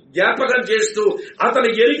లేఖనాలను జ్ఞాపకం చేస్తూ అతను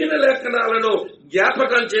ఎరిగిన లేఖనాలను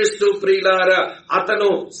జ్ఞాపకం చేస్తూ ప్రియులారా అతను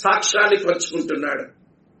సాక్ష్యాన్ని పంచుకుంటున్నాడు.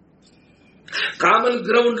 కామన్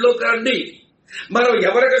గ్రౌండ్ లో కండి మనం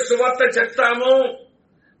ఎవరికి సువార్త చెప్తామో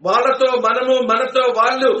వాళ్ళతో మనము, మనతో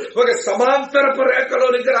వాళ్ళు ఒక సమాంతరపు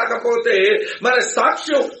రేఖలోనికి రాకపోతే మన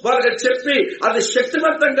సాక్ష్యం వాళ్ళకి చెప్పి అది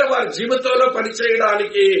శక్తివంతంగా వారి జీవితంలో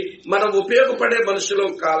పనిచేయడానికి మనం ఉపయోగపడే మనుషులు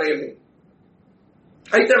కాలేము.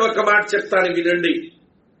 అయితే ఒక మాట చెప్తాను వినండి.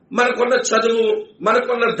 మనకున్న చదువు,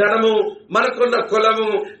 మనకున్న ధనము, మనకున్న కులము,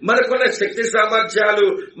 మనకున్న శక్తి సామర్థ్యాలు,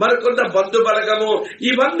 మనకున్న బంధుబలగము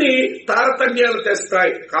ఇవన్నీ తారతమ్యాలు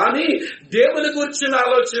తెస్తాయి. కానీ దేవుని గురించిన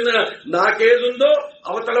ఆలోచన నాకేదుందో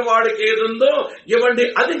అవతల వాడికి ఏదుందో ఇవ్వండి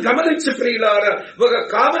అది గమనించి ప్రియులారా ఒక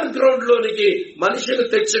కామన్ గ్రౌండ్ లోనికి మనిషిని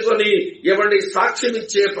తెచ్చుకొని ఇవ్వండి సాక్ష్యం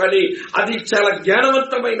ఇచ్చే పని అది చాలా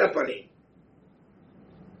జ్ఞానవంతమైన పని.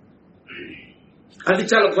 అది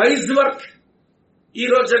చాలా వైజ్ వర్క్. ఈ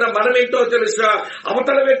రోజున మనమేంటో తెలుసా,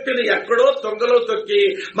 అవతల వ్యక్తిని ఎక్కడో తొంగలో తొక్కి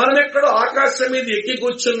మనం ఎక్కడో ఆకాశం మీద ఎక్కి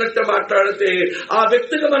కూర్చున్నట్టు మాట్లాడితే ఆ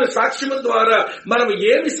వ్యక్తికి మన సాక్ష్యం ద్వారా మనం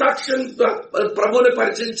ఏమి సాక్ష్యం ప్రభువుని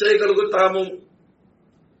పరిచయం చేయగలుగుతాము?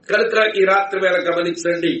 కనుక ఈ రాత్రి వేళ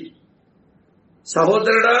గమనించండి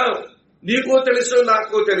సహోదరుడా, నీకు తెలుసు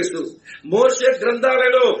నాకు తెలుసు మోషే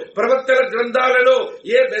గ్రంథాలలో ప్రవక్తల గ్రంథాలలో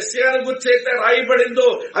ఏ మెస్సియాను గురించి అయితే రాయబడిందో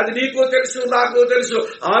అది నీకు తెలుసు నాకు తెలుసు.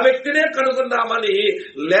 ఆ వ్యక్తినే కనుగొన్నామని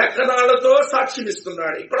లేఖనాలతో సాక్ష్యం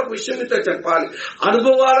ఇస్తున్నాడు. ఇప్పుడు ఒక విషయం మీతో చెప్పాలి,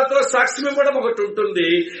 అనుభవాలతో సాక్ష్యం ఇవ్వడం ఒకటి ఉంటుంది,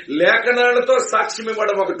 లేఖనాలతో సాక్ష్యం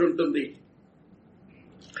ఇవ్వడం ఒకటి ఉంటుంది.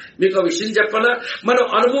 మీకు ఒక విషయం చెప్పనా, మనం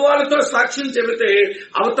అనుభవాలతో సాక్ష్యం చెబితే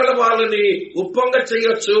అవతల వాళ్ళని ఉప్పొంగ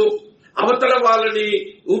చేయొచ్చు, అవతల వాళ్ళని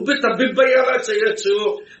ఉబ్బి తబ్బిబ్బయ్యేలా చేయొచ్చు,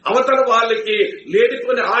 అవతల వాళ్ళకి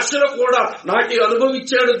లేనిపోని ఆశలు కూడా నాకు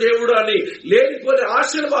అనుభవించాడు దేవుడు అని లేనిపోని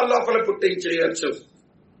ఆశలు వాళ్ళ లోపల పుట్టించేయచ్చు.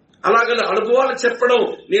 అలాగని అనుభవాలు చెప్పడం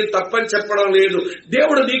నేను తప్పని చెప్పడం లేదు.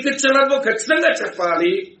 దేవుడు నీకు ఇచ్చిన అనుభవం ఖచ్చితంగా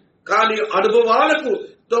చెప్పాలి. కానీ అనుభవాలకు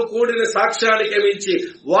తో కూడిన సాక్ష్యానికి మించి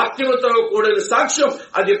వాక్యముతో కూడిన సాక్ష్యం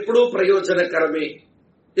అది ఎప్పుడూ ప్రయోజనకరమే.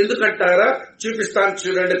 ఎందుకంటారా? చూపిస్తాను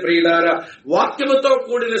చూడండి ప్రియులారా. వాక్యముతో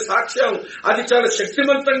కూడిన సాక్ష్యం అది చాలా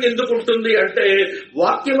శక్తివంతంగా ఎందుకు ఉంటుంది అంటే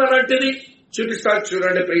వాక్యం అలాంటిది. చూపిస్తాను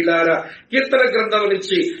చూడండి ప్రియులారా. కీర్తన గ్రంథం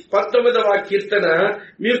నుంచి 19వ కీర్తన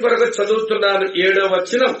మీ కొరకు చదువుతున్నాను. 7వ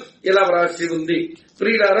వచనం ఇలా వ్రాసి ఉంది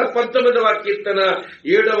ప్రియులారా. 19వ కీర్తన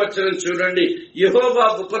 7వ వచనం చూడండి. యెహోవా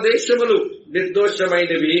ఉపదేశములు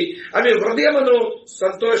నిర్దోషమైనవి, అవి హృదయమును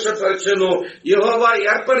సంతోషపరచును. యెహోవా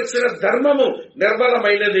ఏర్పరిచిన ధర్మము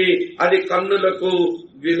నిర్మలమైనది, అది కన్నులకు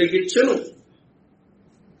వెలిగించును.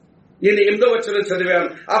 నేను 8వ వచనం చదివాను.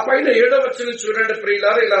 ఆ పైన 7వ వచనం చూడండి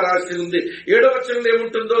ప్రియులారా, ఇలా రాసి ఉంది. 7వ వచనం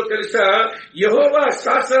ఏముంటుందో తెలుసా? యెహోవా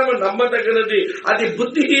శాసనము నమ్మదగినది, అది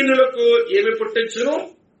బుద్ధిహీనులకు ఏమి పుట్టించును?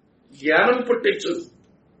 జ్ఞానం పుట్టించును.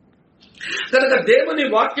 కనుక దేవుని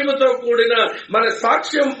వాక్యముతో కూడిన మన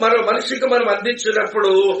సాక్ష్యం మన మనిషికి మనం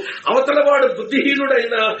అందించినప్పుడు అవతల వాడు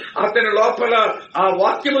బుద్ధిహీనుడైన అతని లోపల ఆ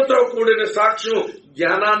వాక్యముతో కూడిన సాక్ష్యం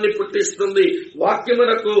జ్ఞానాన్ని పుట్టిస్తుంది.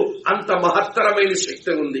 వాక్యమునకు అంత మహత్తరమైన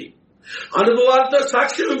శక్తి ఉంది. అనుభవాలతో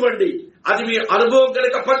సాక్ష్యం ఇవ్వండి, అది మీ అనుభవం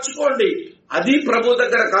కనుక పంచుకోండి, అది ప్రభు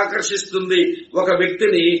దగ్గరకు ఆకర్షిస్తుంది ఒక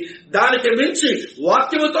వ్యక్తిని. దానికి మించి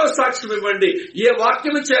వాక్యముతో సాక్ష్యం ఇవ్వండి. ఏ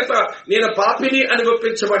వాక్యము చేత నేను పాపిని అని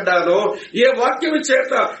ఒప్పించబడ్డానో, ఏ వాక్యము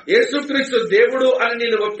చేత యేసుక్రీస్తు దేవుడు అని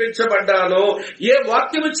నేను ఒప్పించబడ్డానో, ఏ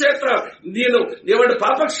వాక్యము చేత నేను ఎవరి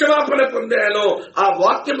పాపక్షమాపణ పొందానో ఆ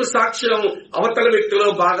వాక్యము సాక్ష్యం అవతల వ్యక్తిలో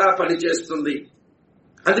బాగా పనిచేస్తుంది.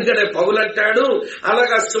 అందుకనే పౌలంటాడు,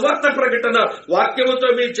 అలాగా సువార్త ప్రకటన వాక్యముతో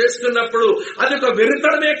మీరు చేస్తున్నప్పుడు అది ఒక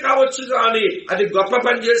వెరితనమే కావచ్చు కానీ అది గొప్ప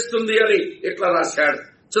పని చేస్తుంది అని ఇట్లా రాశాడు.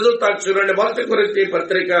 చదువుతాను చూడండి. 1 కొరింథీ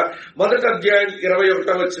పత్రిక 1వ అధ్యాయం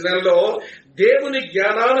 21వ వచనంలో దేవుని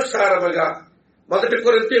జ్ఞానానుసారముగా 1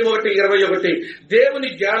 కొరింథీ 1:21 దేవుని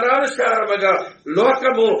జ్ఞానానుసారముగా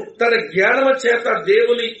లోకము తన జ్ఞానము చేత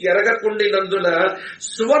దేవుని ఎరగకుండినందున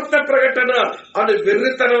సువార్త ప్రకటన అను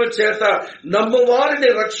వెర్రితనము చేత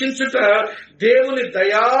నమ్మువారిని రక్షించుట దేవుని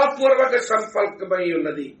దయాపూర్వక సంకల్పమై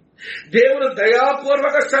ఉన్నది. దేవుని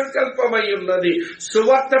దయాపూర్వక సంకల్పమై ఉన్నది.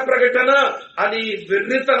 సువార్త ప్రకటన అని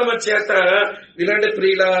వెర్రితనము చేత వినండి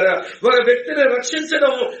ప్రియులారా, ఒక వ్యక్తిని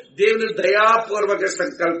రక్షించడం దేవుని దయాపూర్వక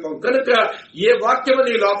సంకల్పం. కనుక ఏ వాక్యము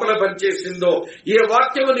నీ లోపల పనిచేసిందో, ఏ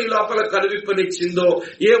వాక్యము నీ లోపల కనువిప్పనిచ్చిందో,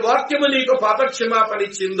 ఏ వాక్యము నీకు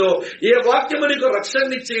పాపక్షమాపనిచ్చిందో, ఏ వాక్యము నీకు రక్షణ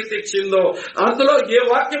తెచ్చిందో, అందులో ఏ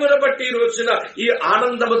వాక్యమును బట్టి ఈ రోజున ఈ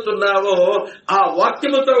ఆనందముతున్నావో ఆ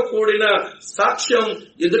వాక్యముతో కూడిన సాక్ష్యం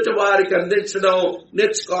ఎదుటి వారికి అందించడం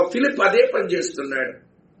నేర్చుకో. ఫిలిప్ అదే పని చేస్తున్నాడు.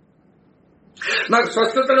 నాకు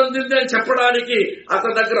స్వస్థతను అందింది అని చెప్పడానికి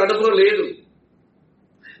అతని దగ్గర అనుభవం లేదు,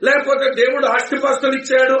 లేకపోతే దేవుడు ఆస్తిపాస్తులు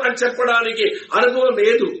ఇచ్చాడు అని చెప్పడానికి అనుభవం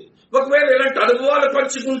లేదు. ఒకవేళ ఇలాంటి అనుభవాలు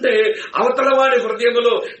పంచుకుంటే అవతల వారి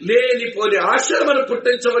హృదయంలో లేనిపోని ఆశలను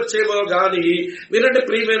పుట్టించవచ్చేమో గాని, వినండి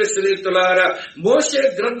ప్రియమైన స్నేహితులారా, మోషే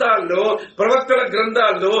గ్రంథాల్లో, ప్రవక్తల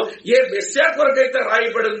గ్రంథాల్లో ఏ మెస్సియా కొరకైతే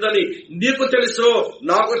రాయబడిందని నీకు తెలుసో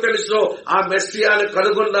నాకు తెలుసో ఆ మెస్సియాను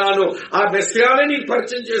కనుగొన్నాను, ఆ మెస్సియాని నీకు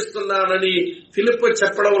పరిచయం చేస్తున్నానని ఫిలిప్పు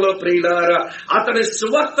చెప్పడంలో ప్రియులారా, అతని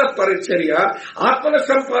సువార్త పరిచర్య, ఆత్మల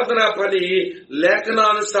సంపాదన పని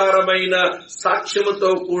లేఖనానుసారమైన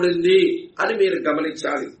సాక్ష్యముతో కూడింది అని మీరు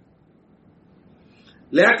గమనించాలి.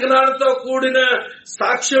 లేఖనాలతో కూడిన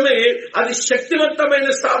సాక్ష్యమే అది శక్తివంతమైన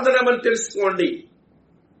సాధనం అని తెలుసుకోండి.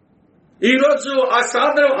 ఈరోజు ఆ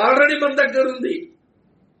సాధనం ఆల్రెడీ మన దగ్గర ఉంది.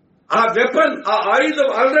 ఆ వెపన్, ఆ ఆయుధం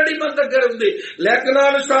ఆల్రెడీ మన దగ్గర ఉంది.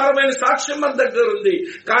 లేఖనానుసారమైన సాక్ష్యం మన దగ్గర ఉంది.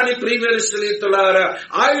 కానీ ప్రియమైన స్నేహితులారా,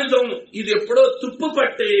 ఆయుధం ఇది ఎప్పుడో తుప్పు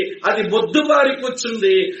పట్టి అది మొద్దుబారి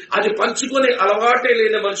కూర్చుంది. అది పంచుకునే అలవాటే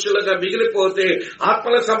లేని మనుషులుగా మిగిలిపోతే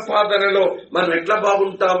ఆత్మల సంపాదనలో మనం ఎట్లా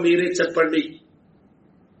బాగుంటాం మీరే చెప్పండి.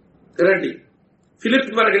 రండి,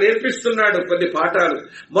 ఫిలిప్ మనకు నేర్పిస్తున్నాడు కొన్ని పాఠాలు.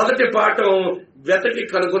 మొదటి పాఠం వెతకి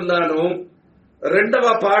కనుగొన్నాను. రెండవ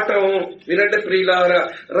పాఠం వినండి ప్రియులారా,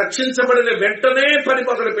 రక్షించబడిన వెంటనే పని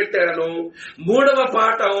మొదలు పెట్టాను. మూడవ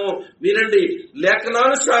పాఠం వినండి,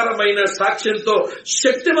 లేఖనానుసారమైన సాక్ష్యంతో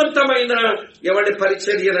శక్తివంతమైన ఎవరి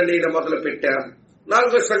పరిచర్యను నేను మొదలు పెట్టాను.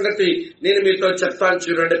 నాలుగో సంగతి నేను మీతో చెప్తాను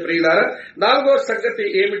చూడండి ప్రియులారా. నాలుగో సంగతి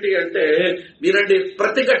ఏమిటి అంటే వినండి,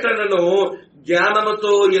 ప్రతిఘటనను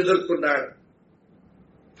జ్ఞానముతో ఎదుర్కొన్నాడు.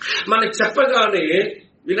 మనకు చెప్పగానే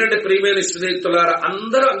వినండి ప్రియమైన స్నేహితులారా,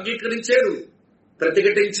 అందరూ అంగీకరించారు.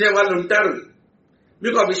 ప్రతిఘటించే వాళ్ళు ఉంటారు.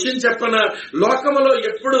 మీకు ఆ విషయం చెప్పన, లోకములో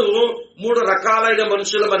ఎప్పుడు 3 రకాలైన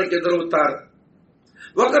మనుషులు మనకు ఎదురవుతారు.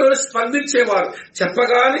 ఒకరు స్పందించేవారు,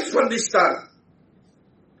 చెప్పగానే స్పందిస్తారు.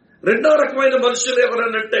 రెండో రకమైన మనుషులు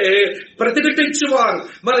ఎవరనంటే ప్రతిఘటించేవారు,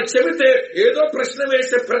 మనకు చెబితే ఏదో ప్రశ్న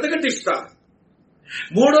వేస్తే ప్రతిఘటిస్తారు.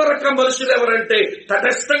 మూడో రకం మనుషులు ఎవరంటే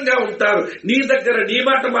తటస్థంగా ఉంటారు. నీ దగ్గర నీ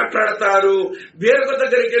మాట మాట్లాడతారు, వేరొక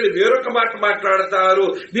దగ్గరికి వెళ్ళి వేరొక మాట మాట్లాడతారు.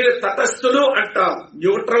 మీరు తటస్థులు అంటాం,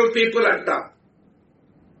 న్యూట్రల్ పీపుల్ అంటాం.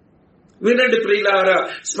 వినండి ప్రియులారా,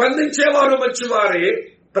 స్పందించేవారు మంచివారే,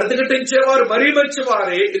 ప్రతిఘటించేవారు మరీ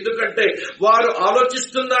మంచివారే. ఎందుకంటే వారు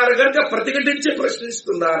ఆలోచిస్తున్నారు కనుక ప్రతిఘటించి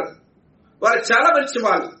ప్రశ్నిస్తున్నారు. వారు చాలా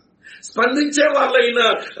మంచివాళ్ళు. స్పందించే వాళ్ళైనా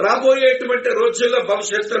రాబోయేటువంటి రోజుల్లో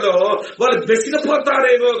భవిష్యత్తులో వాళ్ళు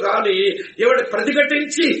బెసిగిపోతారేమో గాని ఎవడు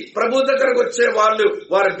ప్రతిఘటించి ప్రభు దగ్గరకు వచ్చే వాళ్ళు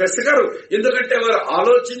వారు బెసగరు. ఎందుకంటే వారు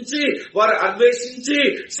ఆలోచించి, వారు అన్వేషించి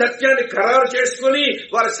సత్యాన్ని ఖరారు చేసుకుని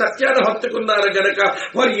వారు సత్యాన్ని హత్తుకున్నారు గనక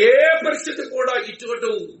వారు ఏ పరిస్థితి కూడా ఇటువంటి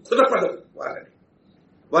కుదపదు.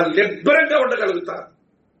 వాళ్ళు నిబ్బరంగా ఉండగలుగుతారు.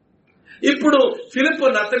 ఇప్పుడు ఫిలిప్పు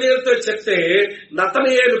నతనయేలుతో చెప్తే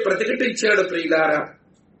నతనయేలు ప్రతిఘటించాడు ప్రియులారా.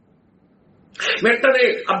 వెంటనే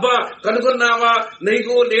అబ్బా కనుగొన్నావా,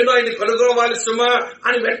 నేను ఆయన కనుగొవాలి సుమా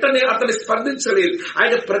అని వెంటనే అతను స్పందించలేదు.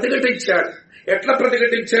 ఆయన ప్రతిఘటించాడు. ఎట్లా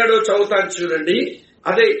ప్రతిఘటించాడో చదువుతాను చూడండి.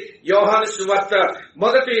 అదే యోహాను సువార్త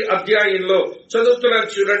 1వ అధ్యాయంలో చదువుతున్నాను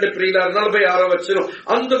చూడండి ప్రియులారా, 46వ వచనం.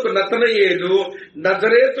 అందుకు నతనయేలు,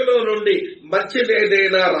 నజరేతులో నుండి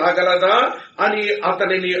మంచిదేదైనా రాగలదా అని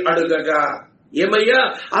అతనిని అడుగగా, ఏమయ్యా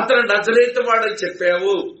అతను నజరేతు వాడని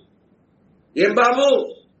చెప్పావు, ఏం బాబు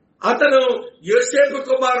అతను యోసేపు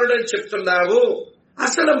కుమారుడని చెప్తున్నావు,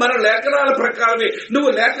 అసలు మన లేఖనాల ప్రకారమే, నువ్వు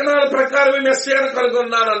లేఖనాల ప్రకారమే మెస్సియాను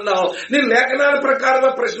కనుగొన్నానన్నావు, నేను లేఖనాల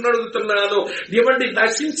ప్రకారమే ప్రశ్న అడుగుతున్నాను. ఇవ్వండి,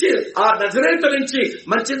 నశించి ఆ నజరేతు నుంచి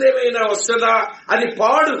మంచిదేమైనా వస్తుందా? అది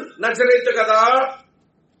పాడు నజరేతు కదా,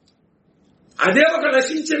 అదే ఒక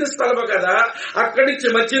నశించిన స్థలము కదా, అక్కడి నుంచి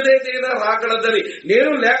మంచిదేదైనా రాగలదని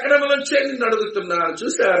నేను లేఖనం నుంచే నిన్ను అడుగుతున్నాను.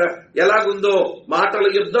 చూసారా ఎలాగుందో మాటల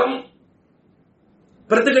యుద్ధం.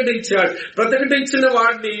 ప్రతిఘటించాడు. ప్రతిఘటించిన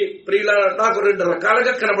వాడిని ప్రియులారా నాకు 2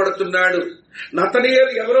 రకాలుగా కనబడుతున్నాడు.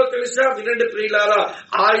 నతనయేలు ఎవరో తెలుసా? వినండి ప్రియులారా,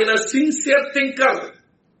 ఆయన సిన్సియర్ థింకర్,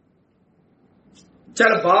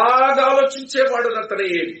 చాలా బాగా ఆలోచించేవాడు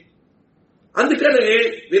నతనయేలు. అందుకనే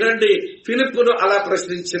వినండి, ఫిలిప్పును అలా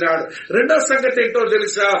ప్రశ్నించినాడు. రెండో సంగతి ఏంటో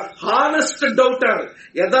తెలుసా? హానెస్ట్ డౌటర్,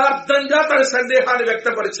 యథార్థంగా తన సందేహాన్ని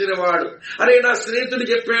వ్యక్తపరిచిన వాడు. అరే నా స్నేహితుడు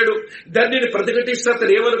చెప్పాడు, దాన్ని ప్రతిఘటిస్తే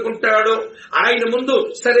అతను ఏమనుకుంటాడో, ఆయన ముందు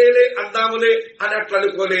సరేలే అందాములే అని అట్లా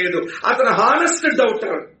అనుకోలేదు. అతను హానెస్ట్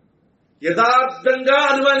డౌటర్, యథార్థంగా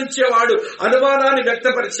అనుమానించేవాడు, అనుమానాన్ని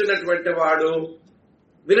వ్యక్తపరిచినటువంటి వాడు.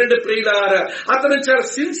 వినండి ప్రియులారా, అతను చాలా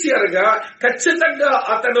సిన్సియర్ గా ఖచ్చితంగా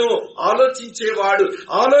అతను ఆలోచించేవాడు.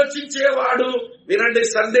 వినండి,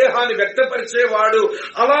 సందేహాన్ని వ్యక్తపరిచేవాడు.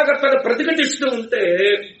 అలాగ తను ప్రతిఘటిస్తూ ఉంటే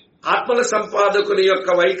ఆత్మల సంపాదకుని యొక్క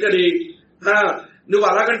వైఖరి, నువ్వు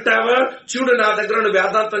అలాగంటావా? చూడు, నా దగ్గర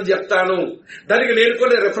వేదాంతం చెప్తాను, దానికి నేను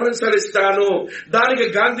కొన్ని రెఫరెన్స్లు ఇస్తాను, దానికి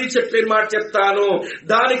గాంధీ చెప్పిన మాట చెప్తాను,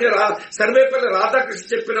 దానికి సర్వేపల్లి రాధాకృష్ణ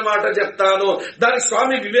చెప్పిన మాట చెప్తాను, దానికి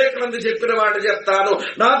స్వామి వివేకానంద చెప్పిన మాట చెప్తాను,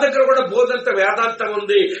 నా దగ్గర కూడా బోధంత వేదాంతం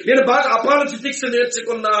ఉంది, నేను బాగా అపాలజిటిక్స్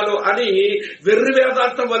నేర్చుకున్నాను అని వెర్రి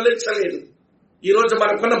వేదాంతం వల్లించలేదు. ఈ రోజు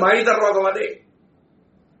మనకున్న మాయిద రోగం అదే.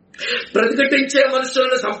 ప్రతిఘటించే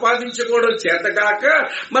మనుషులను సంపాదించుకోవడం చేతగాక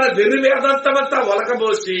మన వెర్రి వేదాంతం అంతా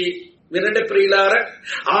ఒలకబోసి, వినండి ప్రియులారా,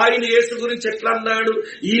 ఆయన యేసు గురించి ఎట్లన్నాడు,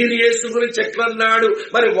 ఈయన యేసు గురించి ఎట్లన్నాడు,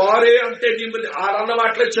 మరి వారే అంటే ఆరన్న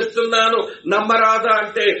మాటలే చెప్తున్నాను నమ్మరాదా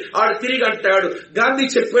అంటే ఆడు తిరిగి అంటాడు, గాంధీ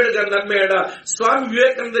చెప్పాడుగా నమ్మేడా, స్వామి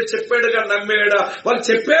వివేకానంద చెప్పాడుగా నమ్మేడా, వాళ్ళు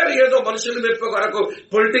చెప్పారు ఏదో మనుషులు మెప్పు కొరకు,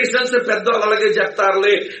 పొలిటీషియన్స్ పెద్దవాళ్ళు అలాగే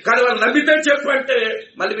చెప్తారులే, కానీ వాళ్ళు నమ్మితే చెప్పంటే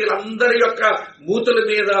మళ్ళీ వీళ్ళందరి యొక్క మూతుల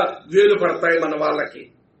మీద వేలు పడతాయి మన వాళ్ళకి.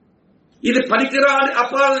 ఇది పనికిరాని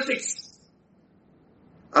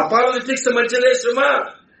అపాలజిటిక్స్ మంచిదే సుమా,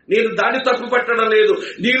 నేను దాన్ని తప్పు పట్టడం లేదు.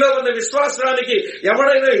 నీలో ఉన్న విశ్వాసానికి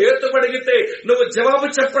ఎవడైనా హేతుపడిగితే నువ్వు జవాబు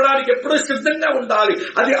చెప్పడానికి ఎప్పుడూ సిద్ధంగా ఉండాలి.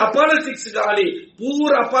 అది అపాలజిటిక్స్ గాని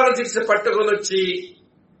పూర్ అపాలజిటిక్స్ పట్టుకొని వచ్చి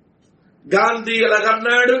గాంధీ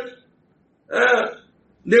ఎలాగన్నాడు,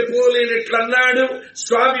 నెపోలియన్ ఎట్లన్నాడు,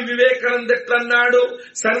 స్వామి వివేకానంద ఎట్లన్నాడు,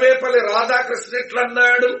 సర్వేపల్లి రాధాకృష్ణ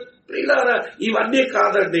ఎట్లన్నాడు. ప్రియులారా, ఇవన్నీ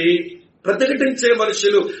కాదండి. ప్రతిఘటించే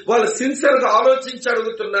మనుషులు వాళ్ళు సిన్సియర్ గా ఆలోచించి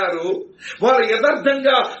అడుగుతున్నారు, వాళ్ళు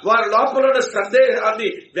యథార్థంగా వారి లోపల ఉన్న సందేహాన్ని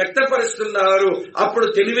వ్యక్తపరుస్తున్నారు. అప్పుడు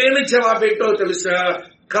తెలివైన జవాబేంటో తెలుసా?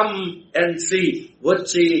 కమ్ అండ్ సీ,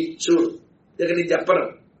 వచ్చి చూడు. ఇక నేను చెప్పను,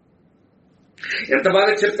 ఎంత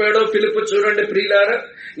బాగా చెప్పాడో ఫిలిప్పు. చూడండి ప్రియులారా,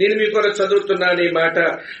 నేను మీకు చదువుతున్నాను ఈ మాట.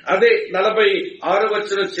 అదే 46వ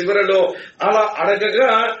వచనం చివరలో అలా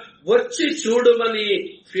అడగగా వచ్చి చూడమని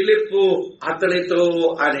ఫిలిప్పు అతనితో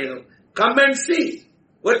అనేను. కమ్ అండ్ సీ,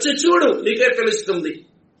 వచ్చి చూడు, నీకే తెలుస్తుంది.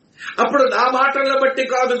 అప్పుడు నా మాటలను బట్టి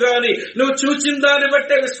కాదు గాని నువ్వు చూచిన దాన్ని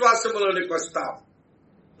బట్టే విశ్వాసంలోనికి వస్తావు.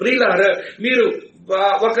 ప్రియులారా, మీరు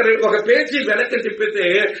ఒక పేజీ వెనక్కి తిప్పితే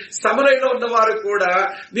సమరయంలో ఉన్నవారు కూడా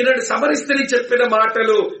వినండి, సమరిస్త్రీ చెప్పిన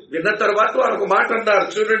మాటలు విన్న తర్వాత వారు మాట అన్నారు.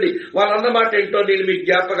 చూడండి, వాళ్ళన్న మాట ఏంటో నేను మీకు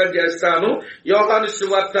జ్ఞాపకం చేస్తాను. యోహాను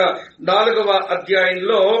సువార్త 4వ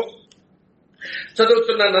అధ్యాయంలో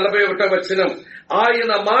చదువుతున్న 41వ వచనం.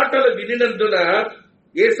 ఆయన మాటలు వినినందున,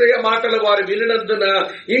 యేసయ్య మాటలు వారు వినినందున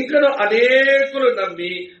ఇంకను అనేకులు నమ్మి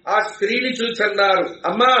ఆ స్త్రీని చూచన్నారు,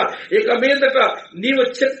 అమ్మా ఇక మీదట నీవు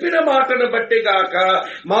చెప్పిన మాటను బట్టి గాక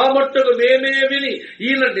మా మట్టుకు మేమే విని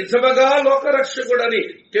ఈయన నిజముగా లోకరక్షకుడని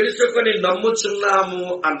తెలుసుకొని నమ్ముచున్నాము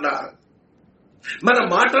అన్నారు. మన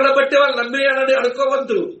మాటల బట్టి వాళ్ళు నమ్మేయాలని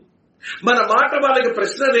అనుకోవద్దు. మన మాట వాళ్ళకి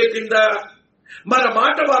ప్రశ్న రేపిందా? మన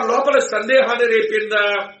మాట వాళ్ళ లోపల సందేహాన్ని రేపిందా?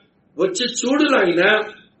 వచ్చి చూడు నాయన,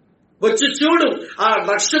 వచ్చి చూడు, ఆ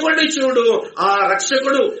రక్షకుడిని చూడు, ఆ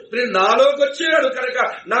రక్షకుడు నాలోకి వచ్చాడు కనుక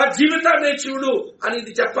నా జీవితాన్ని చూడు అని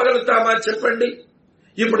ఇది చెప్పగలుగుతామా? చెప్పండి.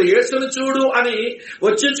 ఇప్పుడు యేసును చూడు అని,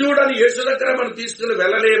 వచ్చి చూడని యేసు దగ్గర మనం తీసుకుని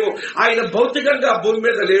వెళ్ళలేము. ఆయన భౌతికంగా భూమి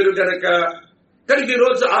మీద లేరు గనక. కనుక ఈ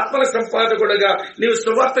రోజు ఆత్మల సంపాదకుడుగా నీవు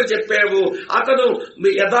సువార్త చెప్పావు. అతను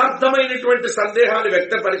యథార్థమైనటువంటి సందేహాన్ని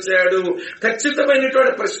వ్యక్తపరిచాడు,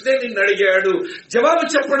 ఖచ్చితమైనటువంటి ప్రశ్నే నిన్ను అడిగాడు. జవాబు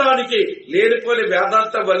చెప్పడానికి లేనిపోని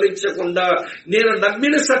వేదాంతం వల్లించకుండా నేను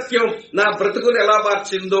నమ్మిన సత్యం నా బ్రతుకును ఎలా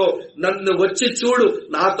మార్చిందో నన్ను వచ్చి చూడు,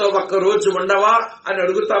 నాతో ఒక్క రోజు ఉండవా అని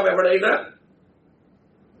అడుగుతాం ఎవడైనా?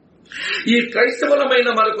 ఈ క్రైస్తవులమైన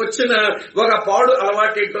మనకొచ్చిన ఒక పాడు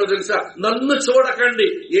అలవాటేంటో తెలుసా? నన్ను చూడకండి,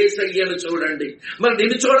 యేసయ్యను చూడండి. మరి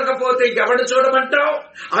నిన్ను చూడకపోతే ఎవడు చూడమంటావు?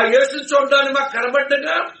 ఆ యేసును చూడడానికి మాకు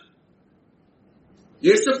కనబడ్డగా.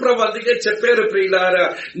 యేసుప్రభు అందుకే చెప్పారు, ప్రియులారా,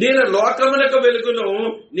 నేను లోకమునకు వెలుగును,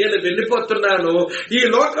 నేను వెళ్లిపోతున్నాను. ఈ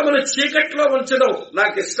లోకమును చీకట్లో ఉంచడం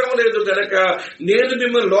నాకు ఇష్టం లేదు గనక నేను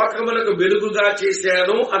మిమ్మల్ని లోకమునకు వెలుగుగా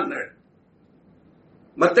చేశాను అన్నాడు.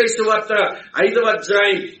 మత్తయి సువార్త 5వ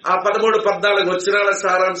అధ్యాయం 13-14 వచనాల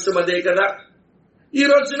సారాంశం అదే కదా. ఈ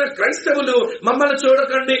రోజున క్రైస్తవులు మమ్మల్ని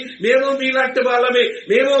చూడకండి, మేము మీలాంటి వాళ్ళమే,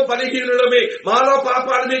 మేము బలహీనులమే, మాలో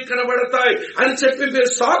పాపాలు మీకు కనబడతాయి అని చెప్పి మీరు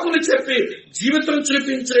సాకులు చెప్పి జీవితం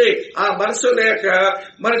చూపించే ఆ మనసు లేక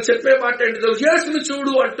మనం చెప్పే మాట ఏంటిదో, యేసును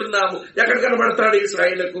చూడు అంటున్నాము. ఎక్కడ కనబడతాడు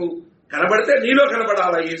ఇశ్రాయేలుకు? కనబడితే నీలో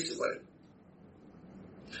కనబడాలా యేసు? మరి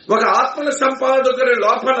ఒక ఆత్మల సంపాదకుని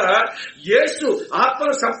లోపల యేసు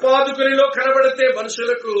ఆత్మల సంపాదకునిలో కనబడితే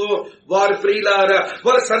మనుషులకు వారి ప్రియులారా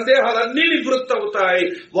వారి సందేహాలన్నీ నివృత్తి అవుతాయి.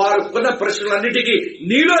 వారు ఉన్న ప్రశ్నలన్నిటికీ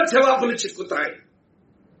నీలో జవాబులు చిక్కుతాయి.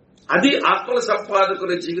 అది ఆత్మల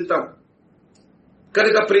సంపాదకుని జీవితం.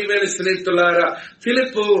 కనుక ప్రియమైన స్నేహితులారా,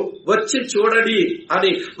 ఫిలిప్పు వచ్చి చూడండి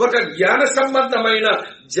అని ఒక జ్ఞాన సంబంధమైన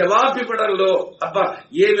జవాబివ్వడంలో అబ్బా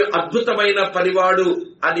ఏమి అద్భుతమైన పనివాడు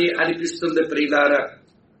అని అనిపిస్తుంది ప్రియులారా.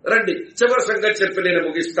 రండి, చివరి సంగతి చెప్పి నేను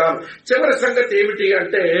ముగిస్తాను. చివరి సంగతి ఏమిటి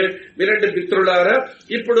అంటే, వినండి మిత్రులారా,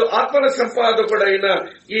 ఇప్పుడు ఆత్మల సంపాదకుడైన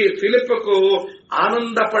ఈ ఫిలిప్పుకు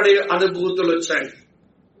ఆనందపడే అనుభూతులు వచ్చాయి.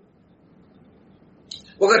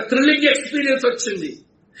 ఒక థ్రిల్లింగ్ ఎక్స్పీరియన్స్ వచ్చింది.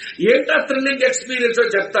 ఏంటా థ్రిల్లింగ్ ఎక్స్పీరియన్స్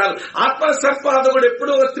చెప్తాను. ఆత్మ సంపాదకుడు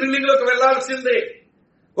ఎప్పుడూ ఒక థ్రిల్లింగ్ లోకి వెళ్లాల్సిందే.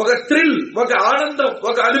 ఒక థ్రిల్, ఒక ఆనందం,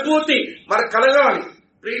 ఒక అనుభూతి మనకు కలగాలి.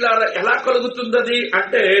 ప్రియులారా, ఎలా కలుగుతుందది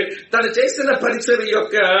అంటే తను చేసిన పరిచర్య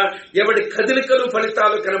యొక్క ఎవడి కదలికలు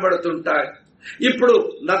ఫలితాలు కనబడుతుంటాయి. ఇప్పుడు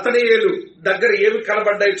నతనయేలు దగ్గర ఏమి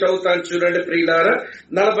కనబడ్డాయి చదువుతాను చూడండి ప్రియులారా.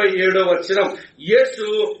 47వ వచనం, యేసు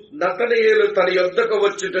నతనయేలు తన యొద్దకు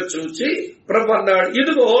వచ్చుట చూచి ప్రభు అన్నాడు,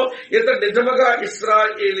 ఇదిగో ఇతడు నిజముగా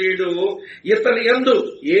ఇశ్రాయేలీయుడు, ఇతని యందు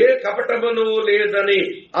ఏ కపటమును లేదని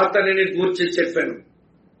అతనిని గూర్చి చెప్పాను.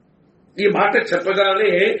 ఈ మాట చెప్పగానే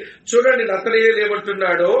చూడండి నతనయేలు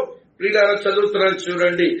ఏమంటున్నాడో. ప్రియులారా, చదువుతున్నాను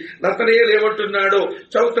చూడండి. నతనయేలు ఏమంటున్నాడో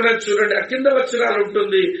చదువుతున్నాను చూడండి. ఆ కింద వచనాలు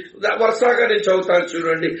ఉంటుంది, వరుసగా నేను చదువుతాను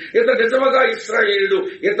చూడండి. ఇతను నిజముగా ఇశ్రాయేలుడు,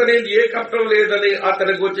 ఇతనేది ఏ కపటం లేదని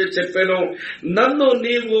అతని గురించి చెప్పాను. నన్ను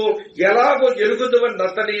నీవు ఎలాగో ఎరుగుదువని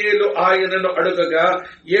నతనయేలు ఆయనను అడుగగా,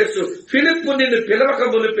 యేసు ఫిలిప్పు నిన్ను పిలవక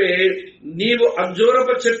మునిపే నీవు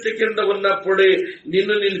అంజూరపు చెట్టు కింద ఉన్నప్పుడే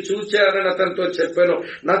నిన్ను చూచానని అతనితో చెప్పాను.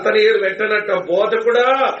 నతనయేలు వెంటనట, బోధకుడా,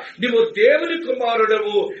 నీవు దేవుని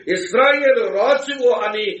కుమారుడవు, ఇశ్రాయేలు రాజువు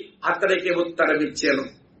అని అతనికి ఉత్తరం ఇచ్చాను.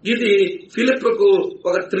 ఇది ఫిలిప్పుకు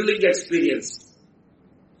ఒక థ్రిల్లింగ్ ఎక్స్పీరియన్స్.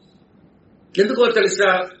 ఎందుకో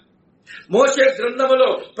తెలుసా? మోషే గ్రంథములో,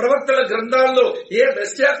 ప్రవక్తల గ్రంథాల్లో ఏ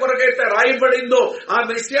మెస్సియా కొరకైతే రాయబడిందో ఆ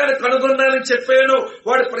మెస్సియాను కనుగొన్నానని చెప్పాను.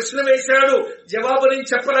 వాడు ప్రశ్న వేశాడు, జవాబు నేను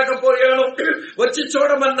చెప్పలేకపోయాను, వచ్చి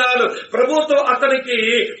చూడమన్నాను. ప్రభుతో అతనికి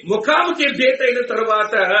ముఖాముఖి భేట్ అయిన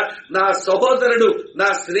తరువాత నా సహోదరుడు, నా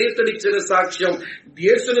స్నేహితుడిచ్చిన సాక్ష్యం,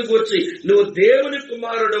 యేసుని గూర్చి నువ్వు దేవుని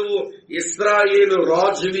కుమారుడు, ఇశ్రాయేలు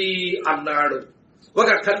రాజువి అన్నాడు. ఒక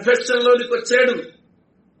కన్ఫెషన్ లోనికి వచ్చాడు.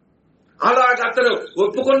 అలాగ అతను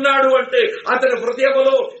ఒప్పుకున్నాడు అంటే అతని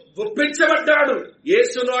హృదయంలో ఒప్పించబడ్డాడు.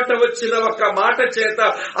 యేసు నోట వచ్చిన ఒక మాట చేత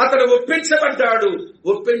అతను ఒప్పించబడ్డాడు.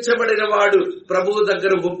 ఒప్పించబడిన వాడు ప్రభువు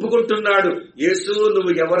దగ్గర ఒప్పుకుంటున్నాడు, యేసు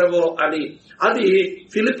నువ్వు ఎవరవో అని. అది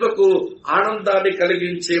ఫిలిప్పుకు ఆనందాన్ని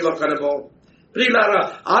కలిగించే ఒక అనుభవం. ప్రియులారా,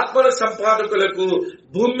 ఆత్మల సంపాదకులకు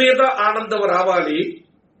భూమి మీద ఆనందం రావాలి.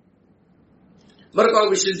 మరొక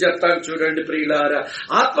విషయం చెప్తాను చూడండి ప్రియులారా,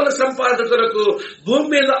 ఆత్మల సంపాదకులకు భూమి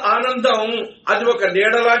మీద ఆనందం అది ఒక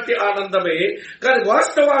నీడలాంటి ఆనందమే. కానీ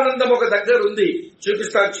వాస్తవ ఆనందం ఒక దగ్గర ఉంది,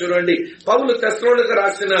 చూపిస్తాను చూడండి. పౌలు తెస్సలోనికీయులకు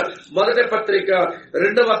రాసిన మొదటి పత్రిక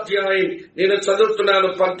 2వ అధ్యాయం నేను చదువుతున్నాను,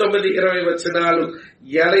 19-20 వచనాలు.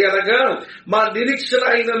 ఎలయనగా మా నిరీక్షణ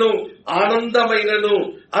అయినను ఆనందమైనను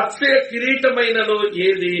అక్షయ కిరీటమైనను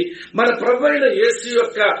ఏది? మన ప్రభువైన యేసు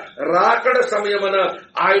యొక్క రాకడ సమయమున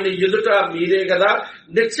ఆయన ఎదుట మీరే కదా.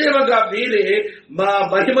 నిశ్చయముగా మీరే మా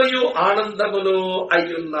మహిమయు ఆనందమును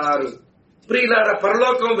అయ్యున్నారు. ప్రియులారా,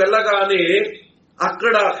 పరలోకం వెళ్ళగానే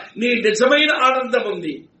అక్కడ నీ నిజమైన ఆనందం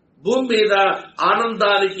ఉంది. భూమి మీద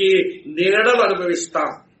ఆనందానికి నీడలు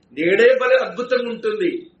అనుభవిస్తాం. నీడే భలే అద్భుతంగా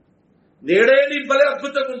ఉంటుంది. నేడే నీ భలే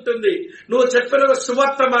అద్భుతంగా ఉంటుంది. నువ్వు చెప్పిన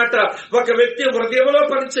సువార్త మాట ఒక వ్యక్తి హృదయంలో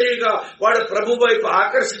పనిచేయగా వాడు ప్రభు వైపు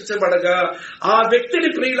ఆకర్షించబడగా ఆ వ్యక్తిని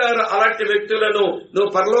ప్రియులారా, అలాంటి వ్యక్తులను నువ్వు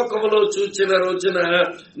పరలోకములో చూచిన రోజున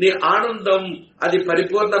నీ ఆనందం అది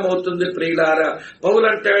పరిపూర్ణమవుతుంది ప్రియులారా. పౌలు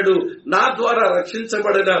అంటాడు, నా ద్వారా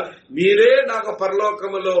రక్షించబడిన మీరే నాకు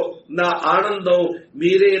పరలోకములో నా ఆనందం,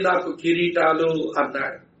 మీరే నాకు కిరీటాలు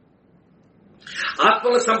అన్నాడు.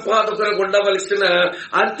 ఆత్మల సంపాదకులకు ఉండవలసిన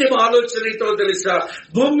అంతిమ ఆలోచన ఏంటో తెలుసా?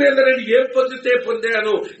 భూమి మీద నేను ఏం పొందితే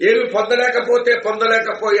పొందాను, ఏమి పొందలేకపోతే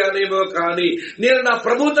పొందలేకపోయానేమో, కానీ నేను నా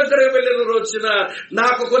ప్రభు దగ్గర వెళ్ళిన రోజున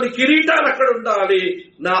నాకు కొన్ని కిరీటాలు అక్కడ ఉండాలి,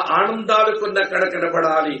 నా ఆనందాలు కొన్ని అక్కడ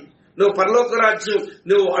కనబడాలి. నువ్వు పరలోక రాజ్యం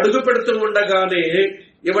నువ్వు అడుగు పెడుతూ ఉండగానే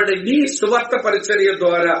ఇవన్నీ నీ సువార్త పరిచర్య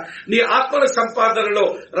ద్వారా నీ ఆత్మల సంపాదనలో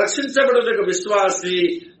రక్షించబడిన విశ్వాసి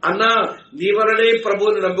అన్నా నీ వలనే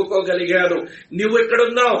ప్రభువుని నమ్ముకోగలిగాను, నువ్వు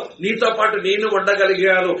ఎక్కడున్నావు నీతో పాటు నేను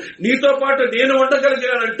ఉండగలిగాను, నీతో పాటు నేను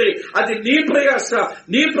ఉండగలిగానంటే అది నీ ప్రయాస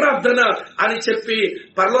నీ ప్రార్థన అని చెప్పి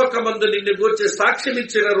పరలోకమందు నిన్ను గూర్చి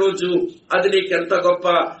సాక్ష్యమిచ్చిన రోజు అది నీకెంత గొప్ప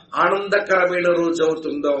ఆనందకరమైన రోజు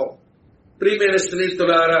అవుతుందో. ప్రియమైన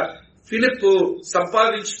స్నేహితులారా, ఫిలిప్పు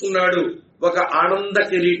సంపాదించుకున్నాడు ఒక ఆనంద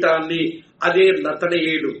కిరీటాన్ని, అదే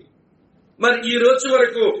నతనయేలు. మరి ఈ రోజు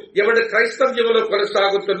వరకు ఎవడి క్రైస్తవ్యంలో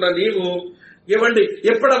కొనసాగుతున్న నీవు ఇవ్వండి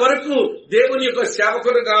ఎప్పటి వరకు దేవుని యొక్క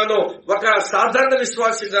సేవకుడుగానో ఒక సాధారణ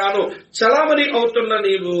విశ్వాసిగానో చలామణి అవుతున్న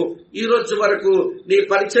నీవు ఈ రోజు వరకు నీ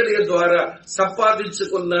పరిచర్య ద్వారా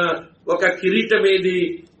సంపాదించుకున్న ఒక కిరీటమేది,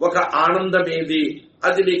 ఒక ఆనందమేది?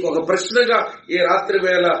 అది నీకు ఒక ప్రశ్నగా ఈ రాత్రి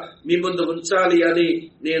వేళ మీ ముందు ఉంచాలి అని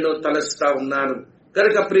నేను తలస్తా ఉన్నాను.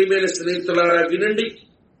 కనుక ప్రియమైన స్నేహితులారా వినండి,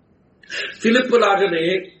 ఫిలిప్పు లాగానే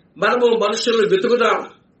మనము మనుషులను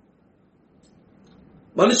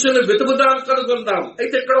వెతుకుదాం కనుగొందాం.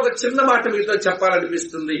 అయితే ఇక్కడ ఒక చిన్న మాట మీతో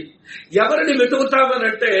చెప్పాలనిపిస్తుంది. ఎవరిని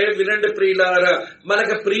వెతుకుతామనంటే వినండి ప్రియులారా,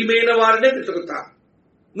 మనకు ప్రియమైన వారినే వెతుకుతాం.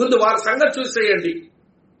 ముందు వారి సంగతి చూసేయండి.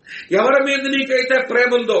 ఎవరి మీద నీకైతే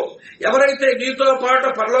ప్రేమ ఉందో, ఎవరైతే నీతో పాటు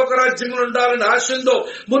పరలోక రాజ్యంలో ఉండాలని ఆశ ఉందో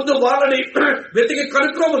ముందు వాళ్ళని వెతికి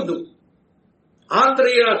కనుక్కో. ముందు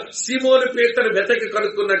ఆంద్రియ సీమోను పేతురు వెతకి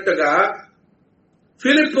కనుక్కున్నట్టుగా,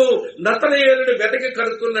 ఫిలిప్పు నతనయేలుని వెతకి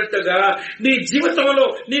కనుక్కున్నట్టుగా నీ జీవితంలో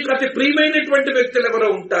నీకు అతి ప్రియమైనటువంటి వ్యక్తులు ఎవరో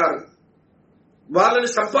ఉంటారు. వాళ్ళని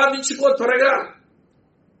సంపాదించుకో త్వరగా.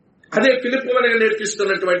 అదే ఫిలిప్పు మనకు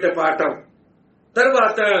నేర్పిస్తున్నటువంటి పాఠం.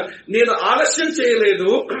 తర్వాత నేను ఆలస్యం చేయలేదు,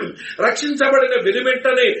 రక్షించబడిన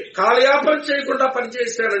వెనువెంటనే కాలయాపన చేయకుండా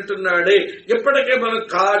పనిచేశానంటున్నాడే. ఇప్పటికే మనం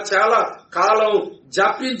చాలా కాలం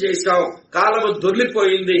జాప్యం చేశాం, కాలం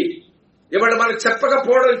దొర్లిపోయింది. ఇవాళ మనకు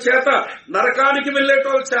చెప్పకపోవడం చేత నరకానికి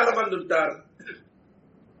వెళ్లేటోళ్ళు చాలా మంది ఉంటారు.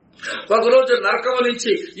 ఒకరోజు నరకం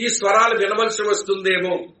నుంచి ఈ స్వరాలు వినవలసి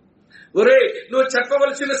వస్తుందేమో. ఒరే, నువ్వు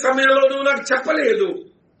చెప్పవలసిన సమయంలో నువ్వు నాకు చెప్పలేదు,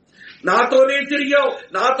 నాతోనే తిరిగావు,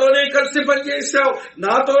 నాతోనే కలిసి పనిచేశావు,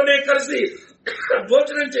 నాతోనే కలిసి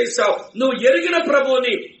భోజనం చేశావు, నువ్వు ఎరిగిన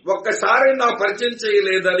ప్రభువుని ఒక్కసారి నా పరిచయం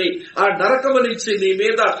చేయలేదని ఆ నరకము నుంచి నీ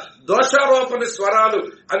మీద దోషారోపణ స్వరాలు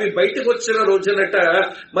అవి బయటకు వచ్చిన రోజునట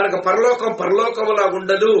మనకు పరలోకంలా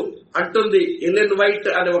ఉండదు అంటుంది ఎలెన్ వైట్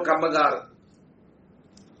అనే ఒక అమ్మగారు.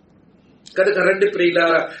 కనుక రండి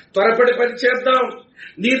ప్రియులారా, త్వరపడి పని చేద్దాం.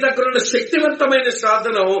 నీ దగ్గర ఉన్న శక్తివంతమైన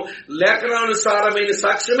సాధనం లేఖనానుసారమైన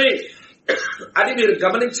సాక్ష్యమే అది మీరు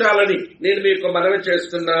గమనించాలని నేను మీకు మనవి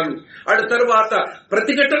చేస్తున్నాను. అటు తరువాత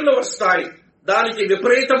ప్రతిఘటనలు వస్తాయి, దానికి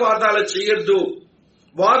విపరీత వాదాలు చేయొద్దు.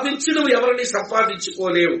 వాదించి నువ్వు ఎవరిని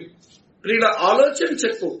సంపాదించుకోలేవు. ప్రియుల ఆలోచన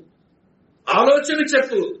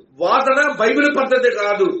చెప్పు. వాదన బైబిల్ పద్ధతి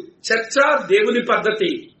కాదు, చర్చ దేవుని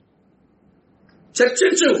పద్ధతి.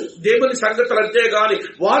 చర్చించు దేవుని సంగతులు, అంతేగాని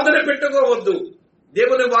వాదన పెట్టుకోవద్దు.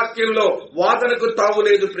 దేవుని వాక్యంలో వాదనకు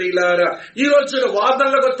తావులేదు ప్రియులారా. ఈ రోజున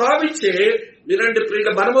వాదనలకు తావిచ్చే వినండి ప్రియుల,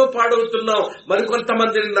 మనము పాడవుతున్నాం,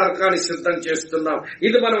 మరికొంతమందిని నరకాన్ని సిద్ధం చేస్తున్నాం.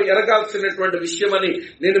 ఇది మనం ఎరగాల్సినటువంటి విషయం అని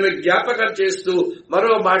నేను మీకు జ్ఞాపకం చేస్తూ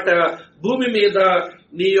మరో మాట, భూమి మీద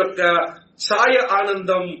నీ యొక్క ఛాయ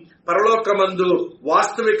ఆనందం, పరలోకమందు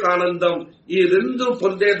వాస్తవిక ఆనందం, ఈ రెండు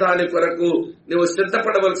పొందేదాని కొరకు నువ్వు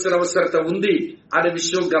సిద్ధపడవలసిన అవసరత ఉంది అనే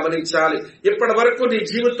విషయం గమనించాలి. ఇప్పటి వరకు నీ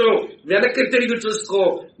జీవితం వెనక్కి తిరిగి చూసుకో.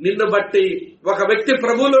 నిన్ను బట్టి ఒక వ్యక్తి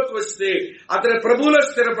ప్రభువులోకి వస్తే, అతని ప్రభువులో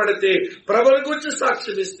స్థిరపడితే, ప్రభువుల గురించి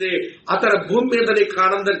సాక్ష్యం ఇస్తే అతని భూమి మీద నీకు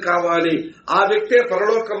ఆనందం కావాలి. ఆ వ్యక్తే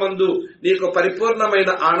పరలోకమందు నీకు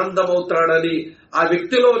పరిపూర్ణమైన ఆనందం అవుతాడని, ఆ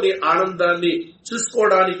వ్యక్తిలో నీ ఆనందాన్ని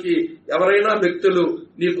చూసుకోవడానికి ఎవరైనా వ్యక్తులు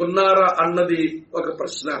నీకున్నారా అన్నది ఒక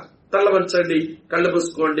ప్రశ్న. తల వంచండి, కళ్ళు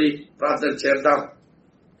మూసుకోండి, ప్రార్థన చేద్దాం.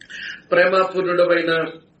 ప్రేమపూర్ణుడమైన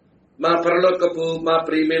మా పరలోకపు మా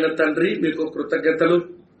ప్రియమైన తండ్రి, మీకు కృతజ్ఞతలు.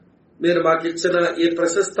 మీరు మాకిచ్చిన ఈ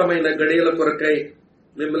ప్రశస్తమైన గడియల కొరకై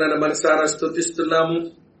మిమ్మల్ని మనసారా స్తుతిస్తున్నాము.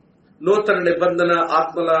 నూతన నిబంధన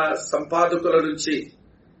ఆత్మల సంపాదకుల నుంచి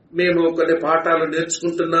మేము కొన్ని పాఠాలు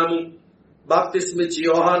నేర్చుకుంటున్నాము. బాప్తిస్మిచ్చి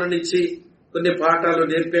యోహాను నుంచి కొన్ని పాఠాలు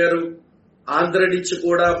నేర్పారు, ఆంధ్ర నుంచి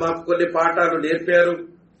కూడా మాకు కొన్ని పాఠాలు నేర్పారు,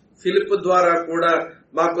 ఫిలిప్ ద్వారా కూడా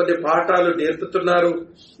మాకు కొన్ని పాఠాలు నేర్పుతున్నారు.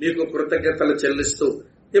 మీకు కృతజ్ఞతలు చెల్లిస్తూ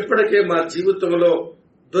ఇప్పటికే మా జీవితంలో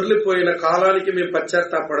దొర్లిపోయిన కాలానికి మేము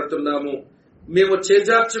పశ్చాత్తాపడుతున్నాము. మేము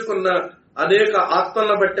చేజార్చుకున్న అనేక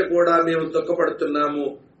ఆత్మలను బట్టి కూడా మేము దుఃఖపడుతున్నాము.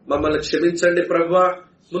 మమ్మల్ని క్షమించండి ప్రభువా.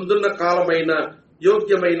 ముందున్న కాలమైన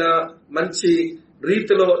యోగ్యమైన మంచి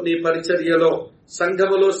రీతిలో నీ పరిచర్యలో,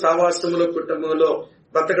 సంఘములో, సావాసములో, కుటుంబంలో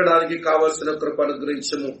బ్రతకడానికి కావలసిన కృప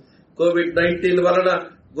అనుగ్రహించము. కోవిడ్-19 వలన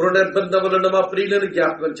గృహ నిర్బంధములను మా ప్రియులను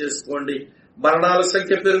జ్ఞాపకం చేసుకోండి. మరణాల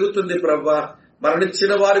సంఖ్య పెరుగుతుంది ప్రభువా.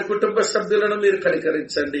 మరణించిన వారి కుటుంబ సభ్యులను మీరు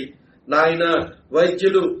కనికరించండి నాయన.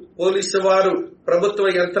 వైద్యులు, పోలీసు వారు, ప్రభుత్వ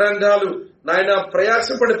యంత్రాంగాలు నాయన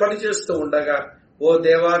ప్రయాసపడి పనిచేస్తూ ఉండగా ఓ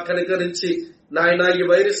దేవా కనికరించి నాయన ఈ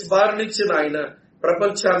వైరస్ బారి నుంచి నాయన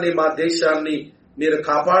ప్రపంచాన్ని, మా దేశాన్ని మీరు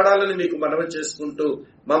కాపాడాలని మీకు మనవి చేసుకుంటూ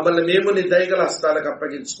మమ్మల్ని మేము నీ దయగల హస్తాలకు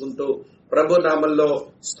అప్పగించుకుంటూ ప్రభు నామంలో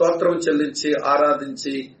స్తోత్రం చెల్లించి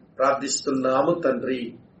ఆరాధించి ప్రార్థిస్తున్నాము తండ్రి.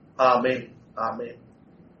 ఆమేన్, ఆమేన్.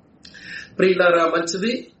 ప్రియులారా,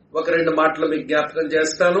 మంచిది. ఒక 2 మాటలు మీకు జ్ఞాపకం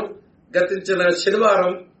చేస్తాను. గతించిన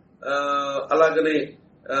శనివారం అలాగనే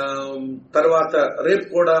తర్వాత రేపు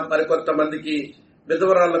కూడా మరికొంతమందికి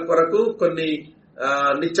విధవరాళ్ల కొరకు కొన్ని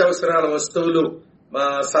నిత్యావసరాల వస్తువులు మా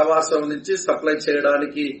సహవాసం నుంచి సప్లై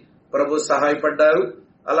చేయడానికి ప్రభు సహాయపడ్డారు.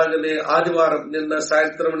 అలాగనే ఆదివారం నిన్న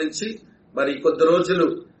సాయంత్రం నుంచి మరి కొద్ది రోజులు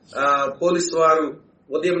పోలీసు వారు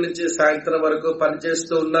ఉదయం నుంచి సాయంత్రం వరకు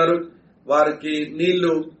పనిచేస్తూ ఉన్నారు. వారికి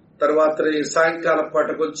నీళ్లు, తర్వాత సాయంకాలం పాట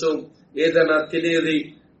కొంచెం ఏదైనా తినేది,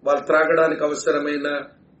 వాళ్ళు త్రాగడానికి అవసరమైన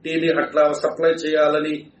టీని అట్లా సప్లై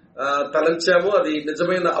చేయాలని తలంచాము. అది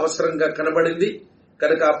నిజమైన అవసరంగా కనబడింది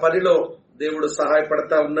కనుక ఆ పనిలో దేవుడు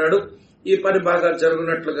సహాయపడతా ఉన్నాడు. ఈ పని బాగా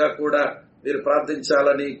జరుగునట్లుగా కూడా మీరు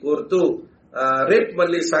ప్రార్థించాలని కోరుతూ రేపు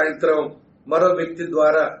మళ్ళీ సాయంత్రం మరో వ్యక్తి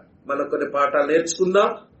ద్వారా మనం కొన్ని పాఠాలు నేర్చుకుందాం.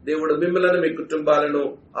 దేవుడు మిమ్మల్ని, మీ కుటుంబాలను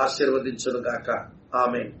ఆశీర్వదించును గాక.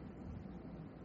 ఆమేన్.